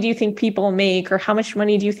much money do you think people make? Or how much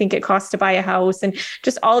money do you think it costs to buy a house? And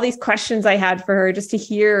just all these questions I had for her, just to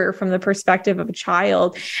hear from the perspective of a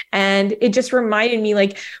child. And it just reminded me,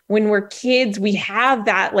 like, when we're kids, we have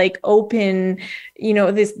that like open,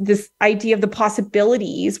 this idea of the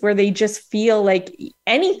possibilities, where they just feel like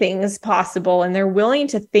anything is possible and they're willing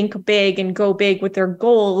to think big and go big with their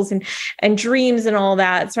goals and dreams and all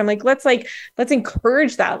that. So I'm like, let's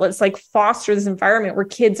encourage that. Let's like foster this environment where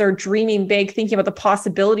kids are dreaming big, thinking about the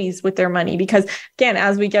possibilities with their money. Because again,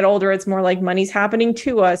 as we get older, it's more like money's happening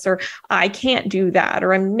to us, or I can't do that,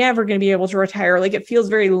 or I'm never going to be able to retire. Like, it feels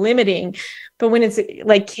very limiting. But when it's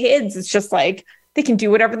like kids, it's just like they can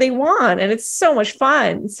do whatever they want, and it's so much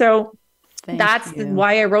fun. So that's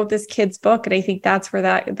why I wrote this kids' book. And I think that's where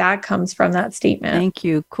that comes from, that statement. Thank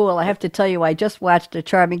you. Cool. I have to tell you, I just watched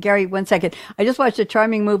Gary, 1 second. I just watched a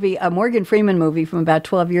charming movie, a Morgan Freeman movie from about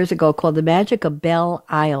 12 years ago called The Magic of Belle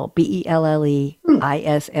Isle, Belleisle.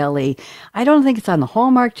 I don't think it's on the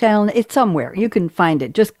Hallmark Channel. It's somewhere. You can find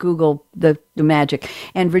it. Just Google the magic.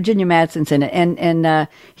 And Virginia Madsen's in it. And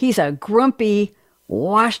he's a grumpy,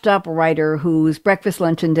 washed up writer whose breakfast,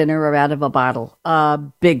 lunch, and dinner are out of a bottle, a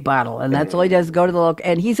big bottle. And that's all he does, go to the local,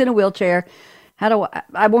 and he's in a wheelchair,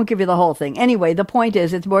 I won't give you the whole thing. Anyway, the point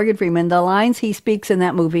is, it's Morgan Freeman. The lines he speaks in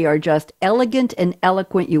that movie are just elegant and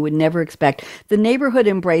eloquent you would never expect. The neighborhood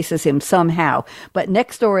embraces him somehow. But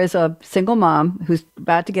next door is a single mom who's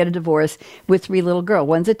about to get a divorce with 3 little girls.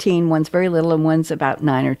 One's a teen, one's very little, and one's about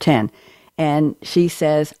 9 or 10. And she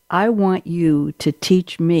says, I want you to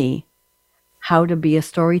teach me how to be a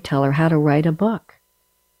storyteller, how to write a book.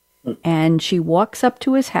 And she walks up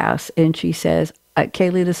to his house and she says,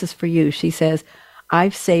 Kalee, this is for you. She says,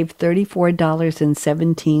 I've saved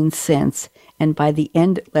 $34.17. And by the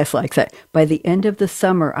end, less like that, by the end of the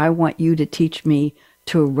summer, I want you to teach me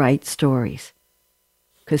to write stories.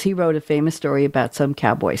 Because he wrote a famous story about some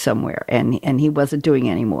cowboy somewhere, and he wasn't doing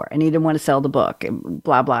it anymore. And he didn't want to sell the book, and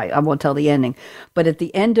blah, blah. I won't tell the ending. But at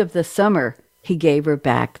the end of the summer, he gave her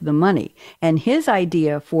back the money. And his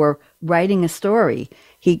idea for writing a story,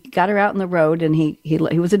 he got her out on the road, and he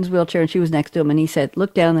was in his wheelchair, and she was next to him, and he said,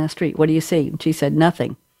 look down that street. What do you see? And she said,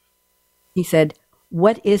 nothing. He said,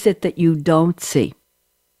 what is it that you don't see?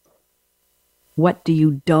 What do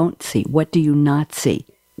you don't see? What do you not see?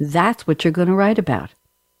 That's what you're going to write about.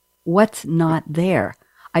 What's not there?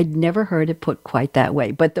 I'd never heard it put quite that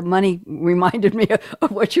way. But the money reminded me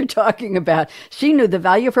of what you're talking about. She knew the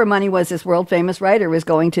value of her money was this world-famous writer was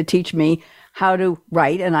going to teach me how to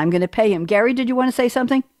write, and I'm going to pay him. Gary, did you want to say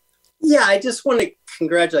something? Yeah, I just want to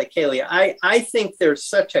congratulate Kalee. I think there's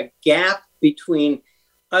such a gap between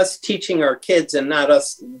us teaching our kids, and not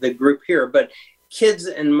us, the group here, but kids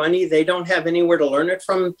and money. They don't have anywhere to learn it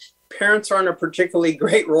from. Parents aren't a particularly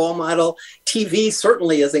great role model. TV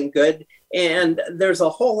certainly isn't good. And there's a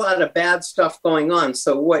whole lot of bad stuff going on.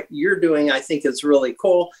 So what you're doing, I think, is really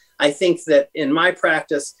cool. I think that in my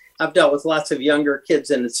practice, I've dealt with lots of younger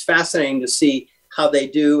kids, and it's fascinating to see how they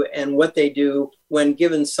do and what they do when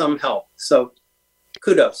given some help. So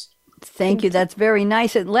kudos. Thank you. That's very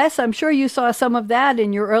nice. And Les, I'm sure you saw some of that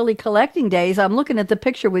in your early collecting days. I'm looking at the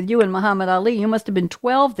picture with you and Muhammad Ali. You must have been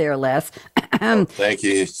 12 there, Les. Thank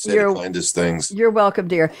you. You said the kindest things. You're welcome,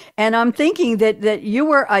 dear. And I'm thinking that you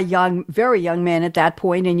were a very young man at that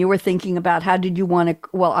point, and you were thinking about how did you want to,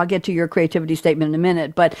 well, I'll get to your creativity statement in a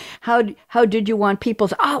minute, but how did you want people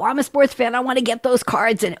to, oh, I'm a sports fan, I want to get those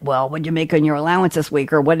cards. And, well, what did you make on your allowance this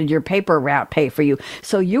week, or what did your paper route pay for you?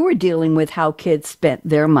 So you were dealing with how kids spent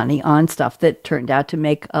their money on stuff that turned out to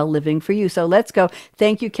make a living for you. So let's go.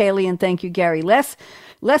 Thank you, Kalee, and thank you, Gary. Les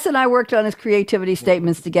and I worked on his creativity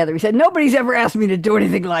statements together. He said, nobody's ever asked me to do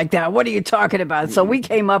anything like that. What are you talking about? So we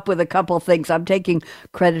came up with a couple of things. I'm taking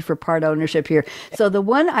credit for part ownership here. So the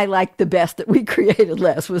one I liked the best that we created,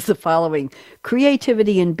 Les, was the following.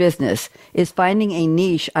 Creativity in business is finding a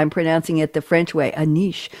niche. I'm pronouncing it the French way, a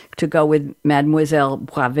niche, to go with Mademoiselle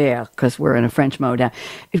Boisvert, because we're in a French mode now.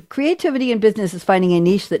 Creativity in business is finding a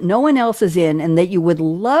niche that no one else is in and that you would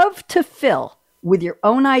love to fill with your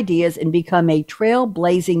own ideas and become a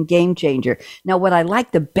trailblazing game changer. Now, what I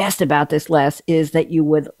like the best about this, Les, is that you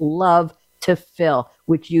would love to fill,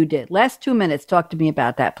 which you did. Les, 2 minutes. Talk to me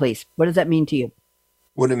about that, please. What does that mean to you?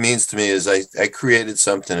 What it means to me is I created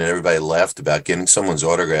something and everybody laughed about getting someone's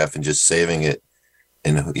autograph and just saving it.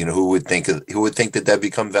 And, who would think that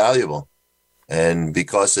become valuable? And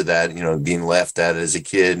because of that, being laughed at as a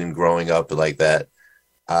kid and growing up like that,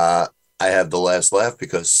 I have the last laugh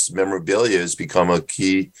because memorabilia has become a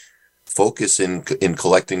key focus in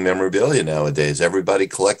collecting memorabilia nowadays. Everybody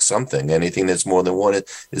collects something. Anything that's more than one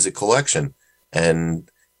is a collection. And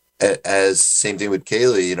as same thing with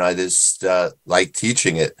Kalee, I just like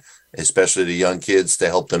teaching it, especially to young kids, to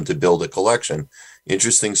help them to build a collection.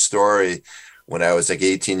 Interesting story. When I was like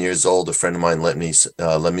 18 years old, a friend of mine lent me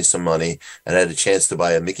some money, and I had a chance to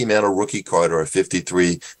buy a Mickey Mantle rookie card or a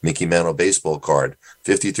 53 Mickey Mantle baseball card.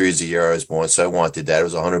 53 is the year I was born, so I wanted that. It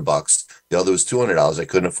was $100. The other was $200. I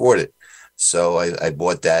couldn't afford it. So I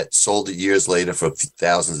bought that, sold it years later for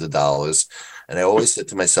thousands of dollars. And I always said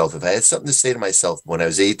to myself, if I had something to say to myself when I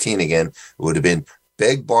was 18 again, it would have been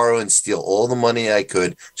beg, borrow, and steal all the money I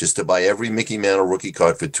could just to buy every Mickey Mantle rookie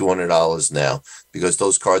card for $200 now, because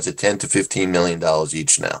those cards are $10 to $15 million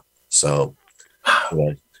each now. So,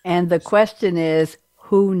 yeah. And the question is,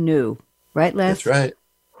 who knew? Right, Les? That's right.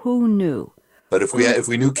 Who knew? But if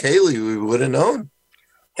we knew Kalee, we would have known.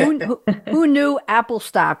 Who knew Apple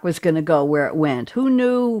stock was going to go where it went? Who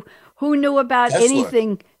knew about Tesla.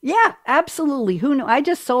 Anything? Yeah, absolutely. Who knew? I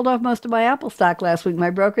just sold off most of my Apple stock last week. My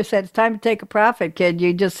broker said, it's time to take a profit, kid.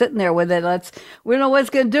 You're just sitting there with it. We don't know what it's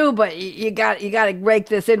going to do, but you got to rake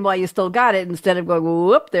this in while you still got it instead of going,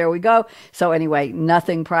 whoop, there we go. So anyway,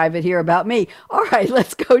 nothing private here about me. All right,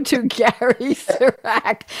 let's go to Gary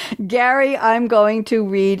Sirak. Gary, I'm going to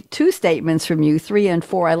read 2 statements from you, 3 and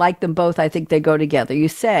 4. I like them both. I think they go together. You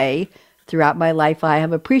say, Throughout my life, I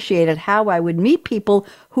have appreciated how I would meet people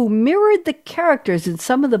who mirrored the characters in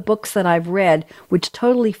some of the books that I've read, which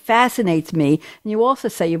totally fascinates me. And you also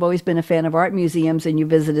say you've always been a fan of art museums and you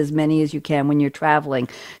visit as many as you can when you're traveling.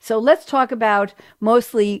 So let's talk about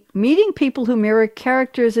mostly meeting people who mirror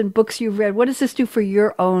characters in books you've read. What does this do for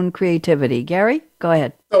your own creativity? Gary, go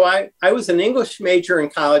ahead. So I was an English major in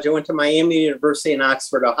college. I went to Miami University in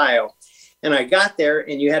Oxford, Ohio. And I got there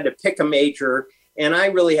and you had to pick a major. And I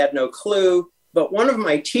really had no clue. But one of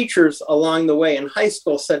my teachers along the way in high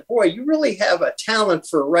school said, boy, you really have a talent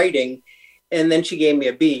for writing. And then she gave me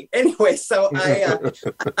a B. Anyway, so I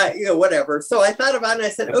whatever. So I thought about it and I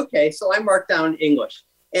said, okay, so I marked down English.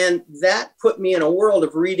 And that put me in a world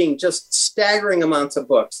of reading just staggering amounts of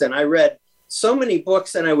books. And I read so many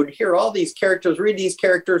books and I would hear all these characters, read these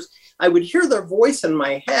characters. I would hear their voice in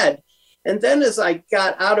my head. And then as I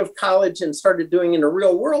got out of college and started doing in the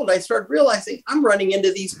real world, I started realizing I'm running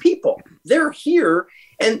into these people. They're here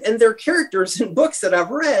and they're characters in books that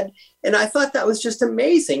I've read. And I thought that was just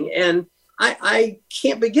amazing. And I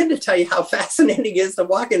can't begin to tell you how fascinating it is to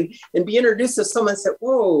walk in and be introduced to someone and say,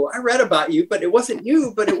 whoa, I read about you, but it wasn't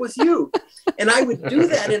you, but it was you. And I would do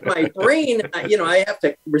that in my brain. I have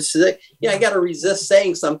to resist. I got to resist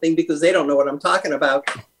saying something because they don't know what I'm talking about,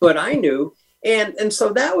 but I knew. And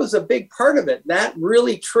so that was a big part of it. That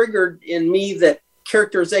really triggered in me that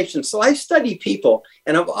characterization. So I study people,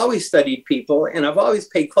 and I've always studied people, and I've always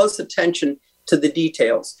paid close attention to the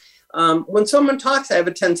details. When someone talks, I have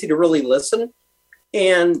a tendency to really listen.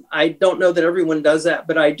 And I don't know that everyone does that,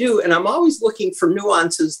 but I do. And I'm always looking for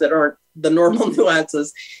nuances that aren't the normal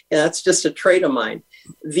nuances. And that's just a trait of mine.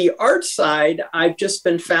 The art side, I've just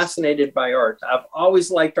been fascinated by art. I've always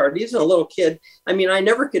liked art. Even a little kid, I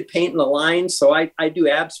never could paint in the lines. So I do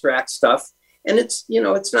abstract stuff. And it's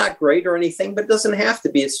not great or anything, but it doesn't have to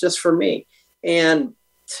be. It's just for me. And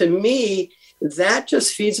to me, that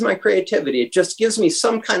just feeds my creativity. It just gives me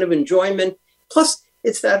some kind of enjoyment. Plus,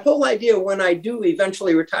 it's that whole idea when I do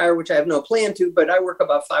eventually retire, which I have no plan to, but I work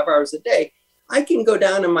about 5 hours a day. I can go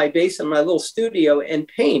down in my base in my little studio and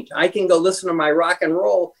paint. I can go listen to my rock and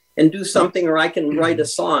roll and do something, or I can write a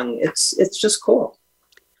song. It's just cool.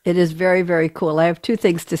 It is very, very cool. I have two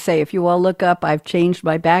things to say. If you all look up, I've changed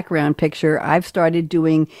my background picture. I've started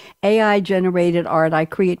doing AI-generated art. I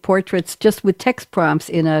create portraits just with text prompts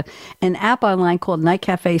in an app online called Night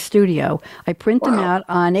Cafe Studio. I print them out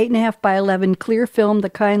on 8.5 by 11 clear film, the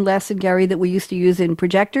kind, Les and Gary, that we used to use in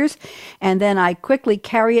projectors. And then I quickly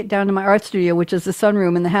carry it down to my art studio, which is the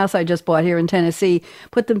sunroom in the house I just bought here in Tennessee,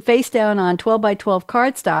 put them face down on 12 by 12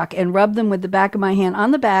 cardstock and rub them with the back of my hand on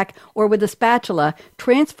the back or with a spatula,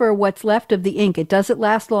 transfer what's left of the ink. It doesn't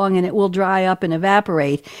last long and it will dry up and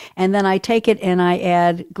evaporate. And then I take it and I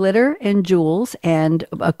add glitter and jewels and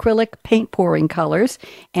acrylic paint pouring colors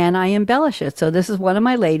and I embellish it. So this is one of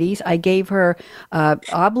my ladies. I gave her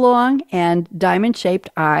oblong and diamond shaped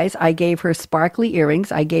eyes. I gave her sparkly earrings.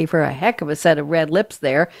 I gave her a heck of a set of red lips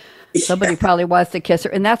there. Somebody probably wants to kiss her.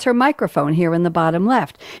 And that's her microphone here in the bottom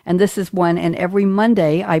left. And this is one. And every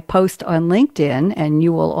Monday I post on LinkedIn, and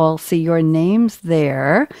you will all see your names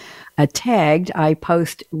there. Tagged, I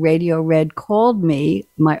post AakaRadioRed called me.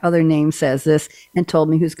 My other name says this and told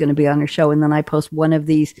me who's going to be on her show. And then I post one of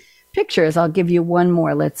these pictures. I'll give you one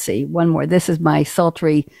more. Let's see. One more. This is my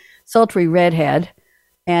sultry redhead.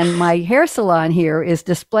 And my hair salon here is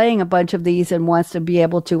displaying a bunch of these and wants to be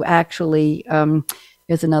able to actually...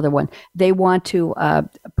 Here's another one. They want to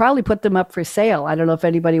probably put them up for sale. I don't know if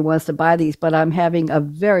anybody wants to buy these, but I'm having a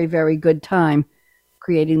very, very good time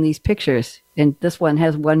creating these pictures. And this one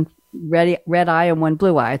has one red eye and one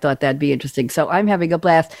blue eye. I thought that'd be interesting. So I'm having a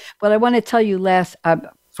blast. But I want to tell you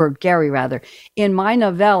for Gary rather, in my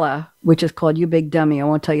novella, which is called You Big Dummy, I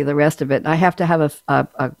won't tell you the rest of it. I have to have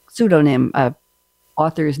a pseudonym,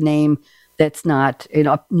 author's name that's not,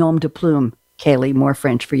 nom de plume. Kalee, more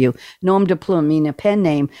French for you. Nom de plume, mean a pen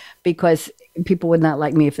name, because people would not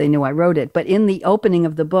like me if they knew I wrote it. But in the opening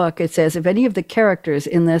of the book, it says, if any of the characters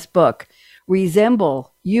in this book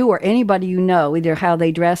resemble you or anybody you know, either how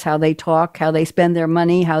they dress, how they talk, how they spend their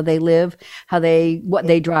money, how they live, what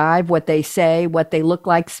they drive, what they say, what they look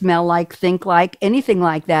like, smell like, think like, anything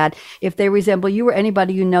like that, if they resemble you or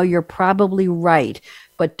anybody you know, you're probably right.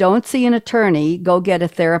 but don't see an attorney. Go get a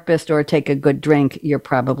therapist or take a good drink. You're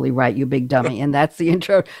probably right, you big dummy. And that's the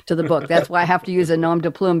intro to the book. That's why I have to use a nom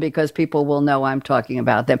de plume, because people will know I'm talking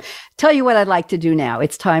about them. Tell you what I'd like to do now.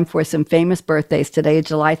 It's time for some famous birthdays. Today is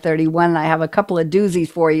July 31, and I have a couple of doozies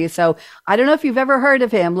for you. So I don't know if you've ever heard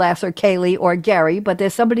of him, Les or Kalee or Gary, but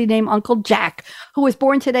there's somebody named Uncle Jack who was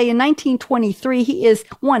born today in 1923. He is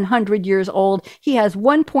 100 years old. He has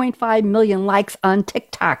 1.5 million likes on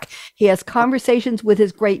TikTok. He has conversations with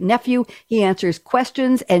his great nephew. He answers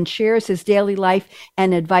questions and shares his daily life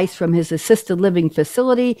and advice from his assisted living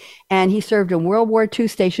facility. And he served in World War II,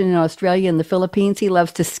 stationed in Australia and the Philippines. He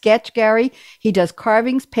loves to sketch, Gary. He does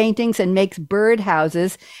carvings, paintings, and makes bird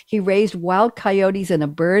houses. He raised wild coyotes and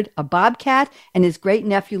a bobcat, and his great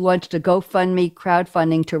nephew launched a GoFundMe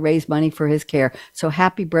crowdfunding to raise money for his care. So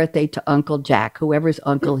happy birthday to Uncle Jack, whoever's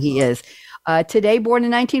uncle he is. Today, born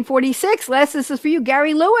in 1946, Les, this is for you,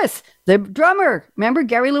 Gary Lewis, the drummer. Remember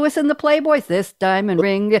Gary Lewis and the Playboys? This diamond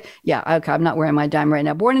ring. Yeah, okay, I'm not wearing my dime right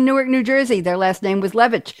now. Born in Newark, New Jersey. Their last name was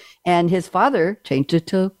Levitch, and his father changed it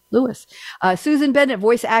to Lewis. Susan Bennett,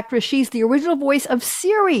 voice actress. She's the original voice of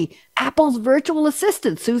Siri, Apple's virtual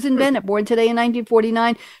assistant. Susan Bennett, born today in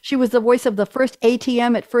 1949. She was the voice of the first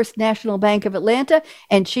ATM at First National Bank of Atlanta,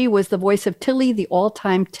 and she was the voice of Tilly, the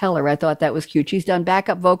all-time teller. I thought that was cute. She's done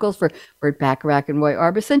backup vocals for Burt Bacharach and Roy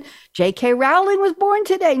Orbison. J.K. Rowling was born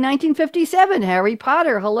today, 1957. Harry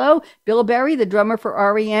Potter, hello. Bill Berry, the drummer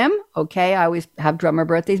for REM. Okay, I always have drummer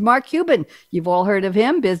birthdays. Mark Cuban, you've all heard of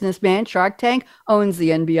him. Businessman, Shark Tank, owns the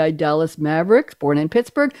NBA Dallas Mavericks, born in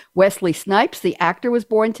Pittsburgh. Wesley Snipes, the actor, was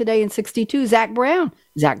born today in 62. Zach Brown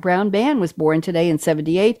Band was born today in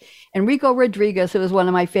 78. Enrico Rodriguez, who was one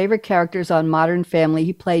of my favorite characters on Modern Family.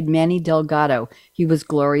 He played Manny Delgado. He was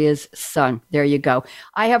Gloria's son. There you go.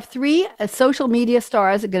 I have three social media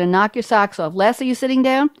stars that are going to knock your socks off. Les, are you sitting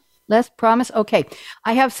down? Les, promise? Okay.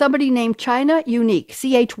 I have somebody named China Unique,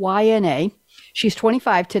 Chyna. She's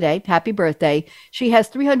 25 today. Happy birthday. She has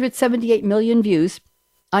 378 million views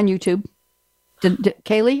on YouTube.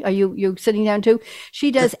 Kalee, are you sitting down too?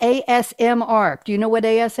 She does ASMR. Do you know what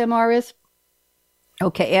ASMR is?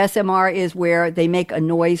 Okay, ASMR is where they make a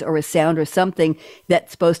noise or a sound or something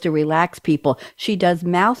that's supposed to relax people. She does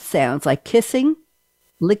mouth sounds like kissing,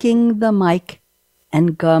 licking the mic,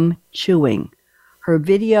 and gum chewing. Her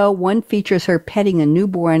video, one features her petting a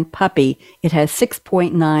newborn puppy. It has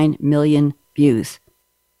 6.9 million views.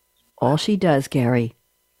 All she does, Gary,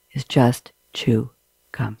 is just chew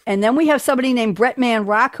gum. And then we have somebody named Bretman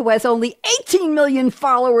Rock, who has only 18 million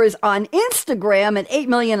followers on Instagram and 8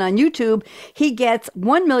 million on YouTube. He gets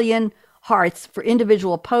 1 million hearts for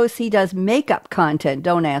individual posts. He does makeup content.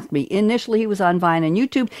 Don't ask me. Initially, he was on Vine and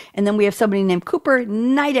YouTube. And then we have somebody named Cooper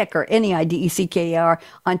Neidecker, Neideckar,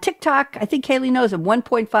 on TikTok. I think Kalee knows him,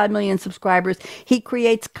 1.5 million subscribers. He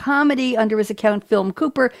creates comedy under his account, Film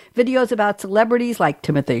Cooper, videos about celebrities like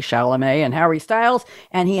Timothée Chalamet and Harry Styles.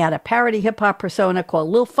 And he had a parody hip-hop persona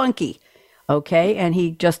called Lil Funky. Okay, and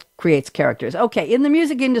he just creates characters. Okay, in the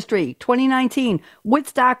music industry, 2019,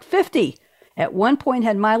 Woodstock 50. At one point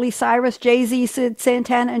had Miley Cyrus, Jay-Z, Sid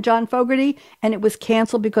Santana, and John Fogerty, and it was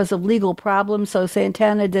canceled because of legal problems. So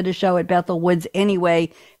Santana did a show at Bethel Woods anyway,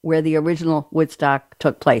 where the original Woodstock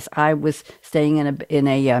took place. I was staying in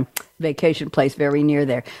a vacation place very near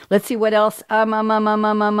there. Let's see what else. Okay,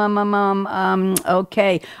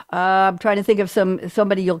 I'm trying to think of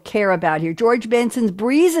somebody you'll care about here. George Benson's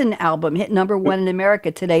Breezin' album hit number 1 in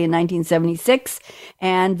America today in 1976,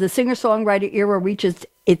 and the singer-songwriter era reaches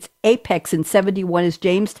its apex in 71 as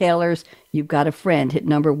James Taylor's You've Got a Friend hit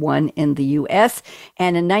number 1 in the U.S.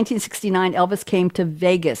 And in 1969, Elvis came to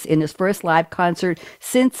Vegas in his first live concert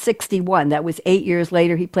since 61. That was 8 years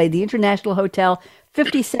later. He played the International Hotel,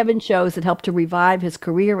 57 shows that helped to revive his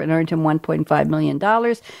career and earned him $1.5 million.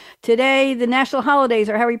 Today, the national holidays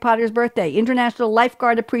are Harry Potter's birthday, International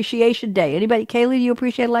Lifeguard Appreciation Day. Anybody, Kalee, do you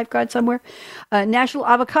appreciate a lifeguard somewhere? National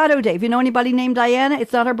Avocado Day. If you know anybody named Diana,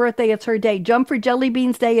 it's not her birthday, it's her day. Jump for Jelly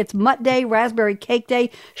Beans Day, it's Mutt Day, Raspberry Cake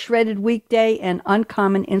Day, Shredded Wheat Day, and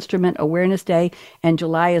Uncommon Instrument Awareness Day. And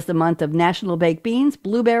July is the month of National Baked Beans,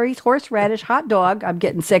 Blueberries, Horseradish, Hot Dog, I'm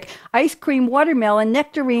getting sick, Ice Cream, Watermelon,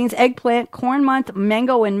 Nectarines, Eggplant, Corn Month,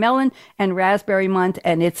 Mango and Melon, and Raspberry Month,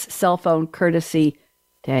 and it's Cell Phone Courtesy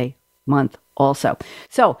Day month also.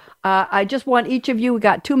 So I just want each of you, we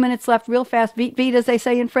got 2 minutes left, real fast, vite, vite, as they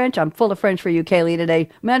say in French. I'm full of French for you, Kalee, today.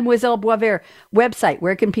 Mademoiselle Boisvert, website,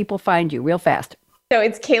 where can people find you? Real fast. So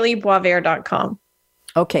it's KaleeBoisvert.com.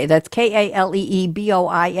 Okay, that's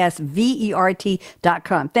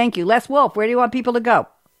KaleeBoisvert.com. Thank you. Les Wolff, where do you want people to go?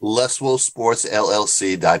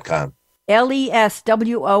 LesWolffSportsLLC.com. LESWOLFF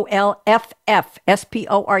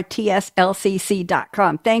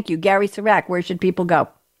Thank you. Gary Sirak, where should people go?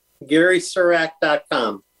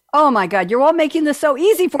 GarySirak.com. Oh my God, you're all making this so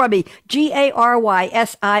easy for me.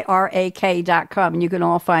 GarySirak.com. And you can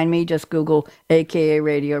all find me. Just Google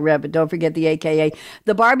akaRadioRed. But don't forget the AKA.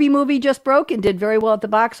 The Barbie movie just broke and did very well at the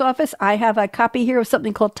box office. I have a copy here of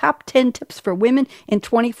something called Top 10 Tips for Women in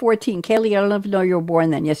 2014. Kalee, I don't even know you were born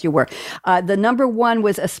then. Yes, you were. The number one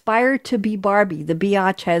was Aspire to be Barbie. The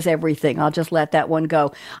biatch has everything. I'll just let that one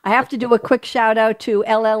go. I have to do a quick shout out to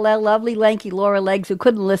LLL, lovely, lanky Laura Legs, who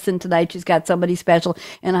couldn't listen tonight. She's got somebody special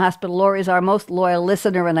in a hospital. Laura is our most loyal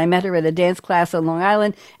listener, and I met her at a dance class on Long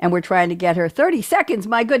Island, and we're trying to get her 30 seconds.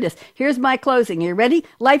 My goodness. Here's my closing. You ready?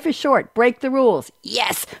 Life is short. Break the rules.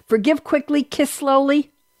 Yes. Forgive quickly. Kiss slowly.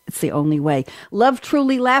 It's the only way. Love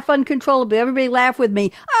truly. Laugh uncontrollably. Everybody laugh with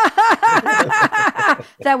me.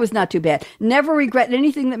 That was not too bad. Never regret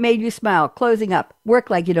anything that made you smile. Closing up. Work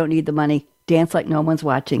like you don't need the money. Dance like no one's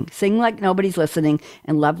watching. Sing like nobody's listening.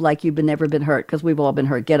 And love like you've never been hurt, because we've all been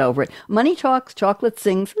hurt. Get over it. Money talks. Chocolate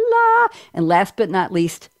sings. La. And last but not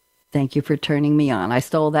least, thank you for turning me on. I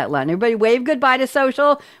stole that line. Everybody wave goodbye to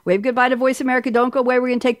social. Wave goodbye to Voice America. Don't go away. We're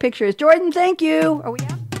going to take pictures. Jordan, thank you. Are we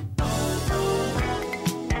out?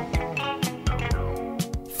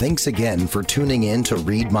 Thanks again for tuning in to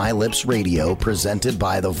Read My Lips Radio, presented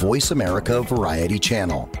by the Voice America Variety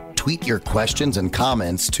Channel. Tweet your questions and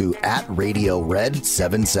comments to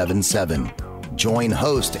 @RadioRed777. Join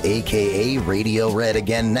host akaRadioRed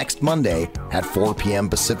again next Monday at 4 p.m.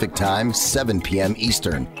 Pacific Time, 7 p.m.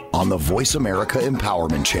 Eastern on the Voice America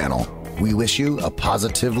Empowerment Channel. We wish you a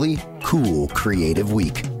positively cool, creative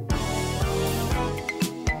week.